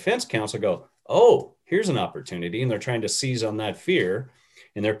Resources Defense Council go, oh, here's an opportunity. And they're trying to seize on that fear.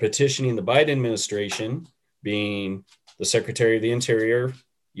 And they're petitioning the Biden administration, being the Secretary of the Interior,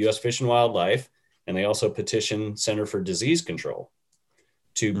 U.S. Fish and Wildlife, and they also petition Center for Disease Control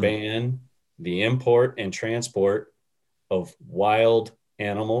to ban the import and transport of wild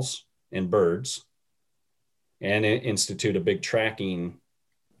animals and birds, and institute a big tracking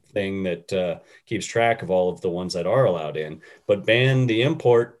thing that keeps track of all of the ones that are allowed in, but ban the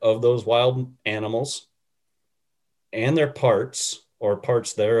import of those wild animals and their parts or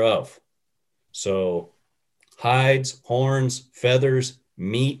parts thereof. So hides, horns, feathers,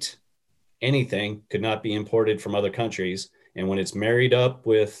 meat, anything could not be imported from other countries. And when it's married up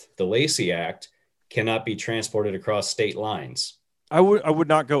with the Lacey Act, cannot be transported across state lines. I would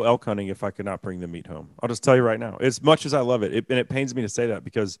not go elk hunting if I could not bring the meat home. I'll just tell you right now, as much as I love it, and it pains me to say that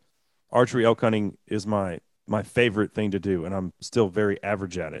because archery elk hunting is my favorite thing to do, and I'm still very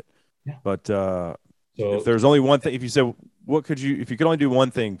average at it. Yeah. But if there's only one thing, if you said, if you could only do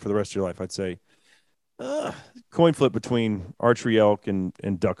one thing for the rest of your life, I'd say coin flip between archery elk and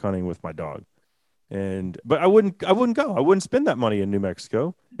duck hunting with my dog. But I wouldn't go. I wouldn't spend that money in New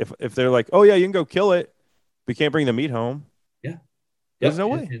Mexico if they're like, oh yeah, you can go kill it, but you can't bring the meat home. Yeah. There's no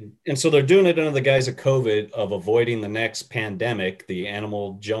way. And so they're doing it under the guise of COVID, of avoiding the next pandemic, the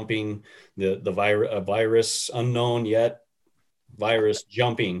animal jumping, the virus unknown yet, virus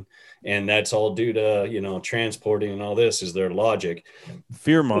jumping, and that's all due to, you know, transporting and all this is their logic.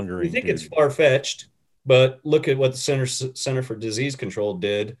 Fear mongering. I think it's far-fetched, but look at what the Center for Disease Control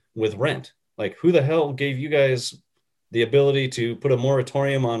did with rent. Like, who the hell gave you guys the ability to put a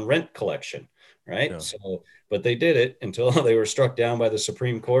moratorium on rent collection, right? Yeah. So, but they did it until they were struck down by the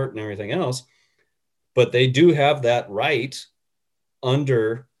Supreme Court and everything else. But they do have that right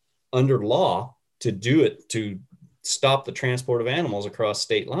under law to do it, to stop the transport of animals across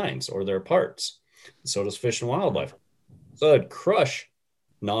state lines or their parts. So does Fish and Wildlife. So it'd crush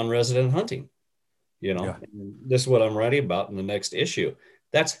non-resident hunting. You know, this is what I'm writing about in the next issue.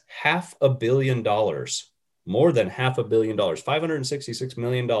 That's $500 million, more than $500 million, $566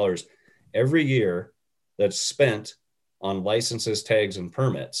 million every year that's spent on licenses, tags, and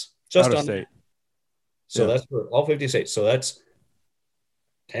permits. Just on state. So that's for all 50 states. So that's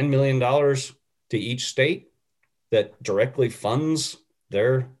 $10 million to each state that directly funds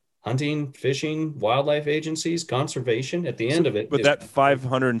their hunting, fishing, wildlife agencies, conservation at the end of it. But that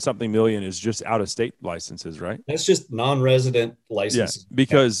 500 and something million is just out of state licenses, right? That's just non-resident licenses. Yeah,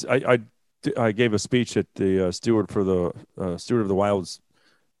 because I gave a speech at the Steward of the Wild's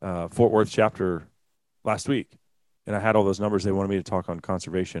Fort Worth chapter last week, and I had all those numbers. They wanted me to talk on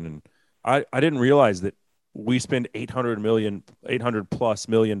conservation, and I didn't realize that we spend $800 plus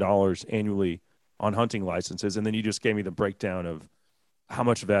million annually on hunting licenses, and then you just gave me the breakdown of how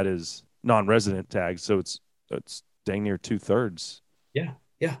much of that is non-resident tags. So it's dang near 2/3. Yeah.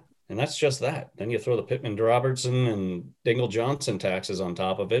 And that's just that. Then you throw the Pittman Robertson and Dingle Johnson taxes on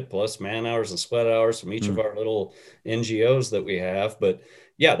top of it, plus man hours and sweat hours from each of our little NGOs that we have. But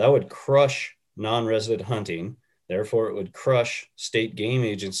yeah, that would crush non-resident hunting. Therefore, it would crush state game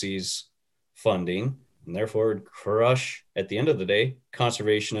agencies' funding, and therefore it would crush, at the end of the day,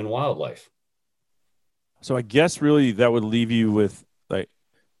 conservation and wildlife. So I guess really that would leave you with, like,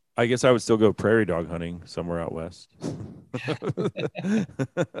 I guess I would still go prairie dog hunting somewhere out west.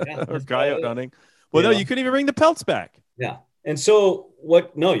 Or coyote hunting. Well, no, you couldn't even bring the pelts back. Yeah. And so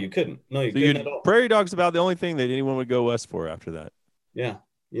what? No, you couldn't. No, you couldn't at all. Prairie dog's about the only thing that anyone would go west for after that. Yeah.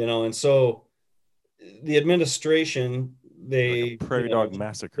 You know, and so the administration, they prairie dog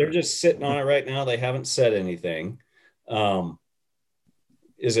massacre. They're just sitting on it right now. They haven't said anything.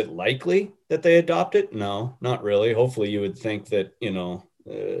 Is it likely that they adopt it? No, not really. Hopefully you would think that, you know,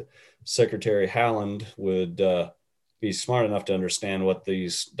 Secretary Haaland would be smart enough to understand what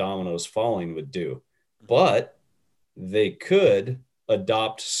these dominoes falling would do. But they could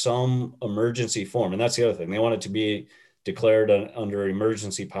adopt some emergency form. And that's the other thing. They want it to be declared under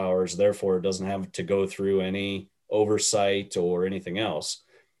emergency powers. Therefore, it doesn't have to go through any oversight or anything else.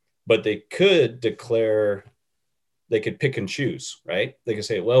 But they could declare, they could pick and choose, right? They could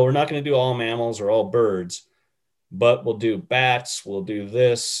say, well, we're not going to do all mammals or all birds, but we'll do bats, we'll do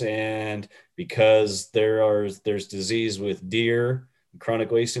this. And because there's disease with deer,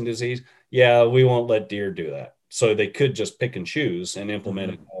 chronic wasting disease, yeah, we won't let deer do that. So they could just pick and choose and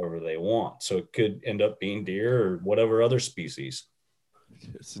implement it however they want. So it could end up being deer or whatever other species.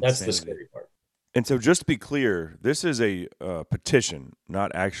 That's the scary part. And so just to be clear, this is a petition,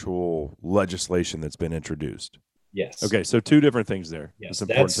 not actual legislation that's been introduced. Yes. Okay, so two different things there. Yes, it's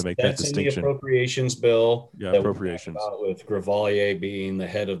important to make that distinction. That's in the appropriations bill. Yeah, appropriations. With Grevalier being the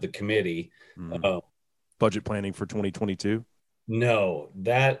head of the committee. Budget planning for 2022? No,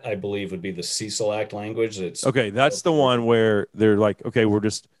 that I believe would be the Cecil Act language. That's the one where they're like, okay, we're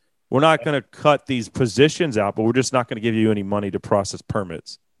not going to cut these positions out, but we're just not going to give you any money to process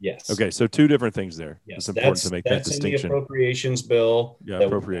permits. Yes. Okay, so two different things there. Yes, it's important to make that distinction. That's in the appropriations bill. Yeah,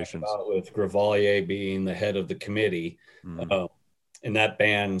 appropriations. With Grevalier being the head of the committee, and that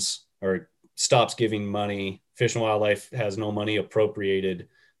bans or stops giving money. Fish and Wildlife has no money appropriated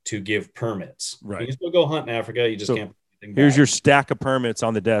to give permits. Right. You can still go hunt in Africa. You just can't. Here's your stack of permits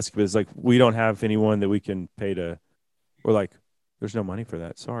on the desk, but it's like, we don't have anyone that we can pay to. We're like, there's no money for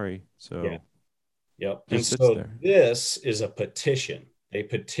that. Sorry. So. Yeah. Yep. And so this is a petition. They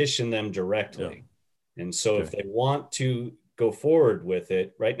petition them directly. Yeah. And so if they want to go forward with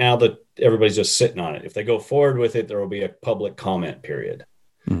it, right now that everybody's just sitting on it. If they go forward with it, there will be a public comment period.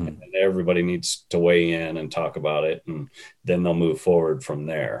 And everybody needs to weigh in and talk about it. And then they'll move forward from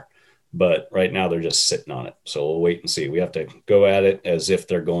there. But right now they're just sitting on it. So we'll wait and see. We have to go at it as if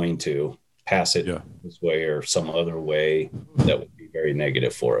they're going to pass it this way or some other way that would be very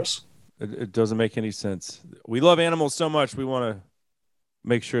negative for us. It doesn't make any sense. We love animals so much. We want to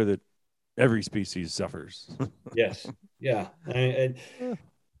make sure that every species suffers. Yes. Yeah. They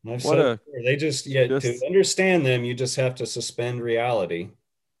just to understand them, you just have to suspend reality.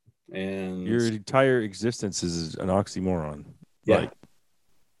 And your entire existence is an oxymoron.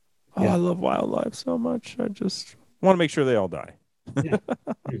 Yeah. I love wildlife so much. I just want to make sure they all die. And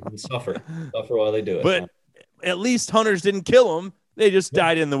suffer while they do it. But at least hunters didn't kill them. They just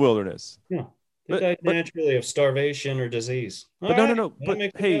died in the wilderness. Yeah. They died naturally of starvation or disease. But no.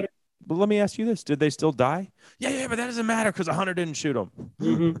 But hey, but let me ask you this. Did they still die? Yeah, but that doesn't matter because a hunter didn't shoot them.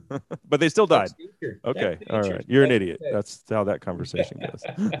 Mm-hmm. But they still died. Okay. All right. You're an idiot. That's how that conversation goes.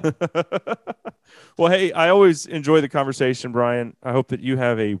 Well, hey, I always enjoy the conversation, Brian. I hope that you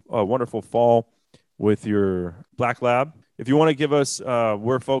have a wonderful fall with your Black Lab. If you want to give us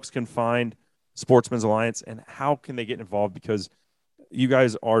where folks can find Sportsmen's Alliance and how can they get involved, because you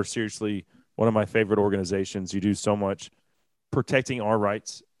guys are seriously one of my favorite organizations. You do so much protecting our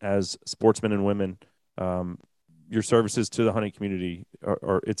rights as sportsmen and women. Your services to the hunting community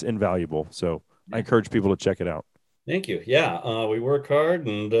it's invaluable. So I encourage people to check it out. Thank you. Yeah, we work hard,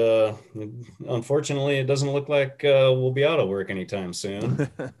 and unfortunately, it doesn't look like we'll be out of work anytime soon.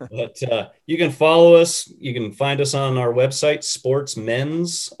 But you can follow us. You can find us on our website,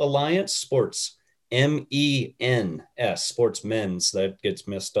 Sportsmen's Alliance, Sports, MENS, Sportsmen's. That gets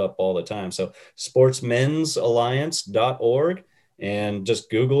messed up all the time. So sportsmensalliance.org, and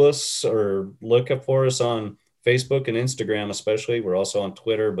just Google us or look up for us on Facebook and Instagram, especially. We're also on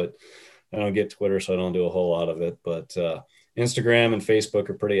Twitter, but I don't get Twitter, so I don't do a whole lot of it. But Instagram and Facebook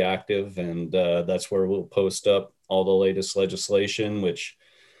are pretty active, and that's where we'll post up all the latest legislation, which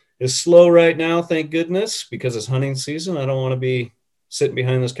is slow right now, thank goodness, because it's hunting season. I don't want to be sitting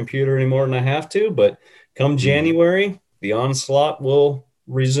behind this computer any more than I have to. But come January, the onslaught will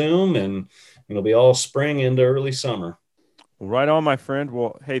resume, and it'll be all spring into early summer. Right on, my friend.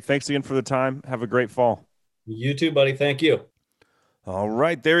 Well, hey, thanks again for the time. Have a great fall. You too, buddy. Thank you. All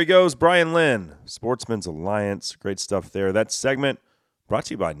right, there he goes, Brian Lynn, Sportsmen's Alliance. Great stuff there. That segment brought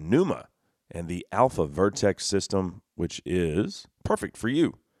to you by Numa and the Alpha Vertex system, which is perfect for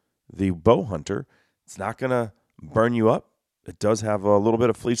you, the bow hunter. It's not going to burn you up. It does have a little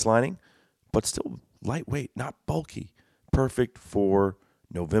bit of fleece lining, but still lightweight, not bulky. Perfect for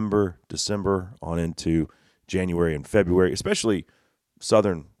November, December, on into January and February, especially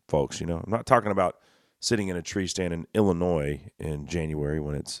southern folks. You know, I'm not talking about sitting in a tree stand in Illinois in January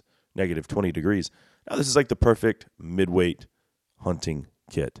when it's negative 20 degrees. Now, this is like the perfect midweight hunting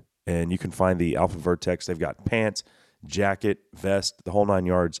kit. And you can find the Alpha Vertex. They've got pants, jacket, vest, the whole 9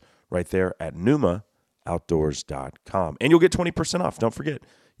 yards right there at NumaOutdoors.com. And you'll get 20% off. Don't forget,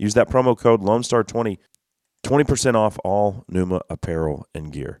 use that promo code LoneStar20, 20% off all Numa apparel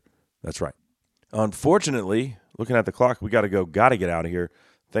and gear. That's right. Unfortunately, looking at the clock, we got to get out of here.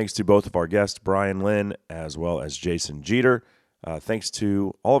 Thanks to both of our guests, Brian Lynn, as well as Jason Jeter. Thanks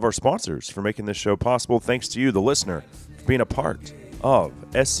to all of our sponsors for making this show possible. Thanks to you, the listener, for being a part of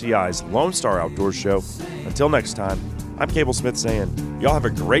SCI's Lone Star Outdoors Show. Until next time, I'm Cable Smith saying, y'all have a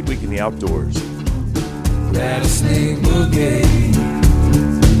great week in the outdoors. Rattlesnake boogie.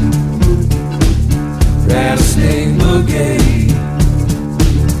 Rattlesnake boogie.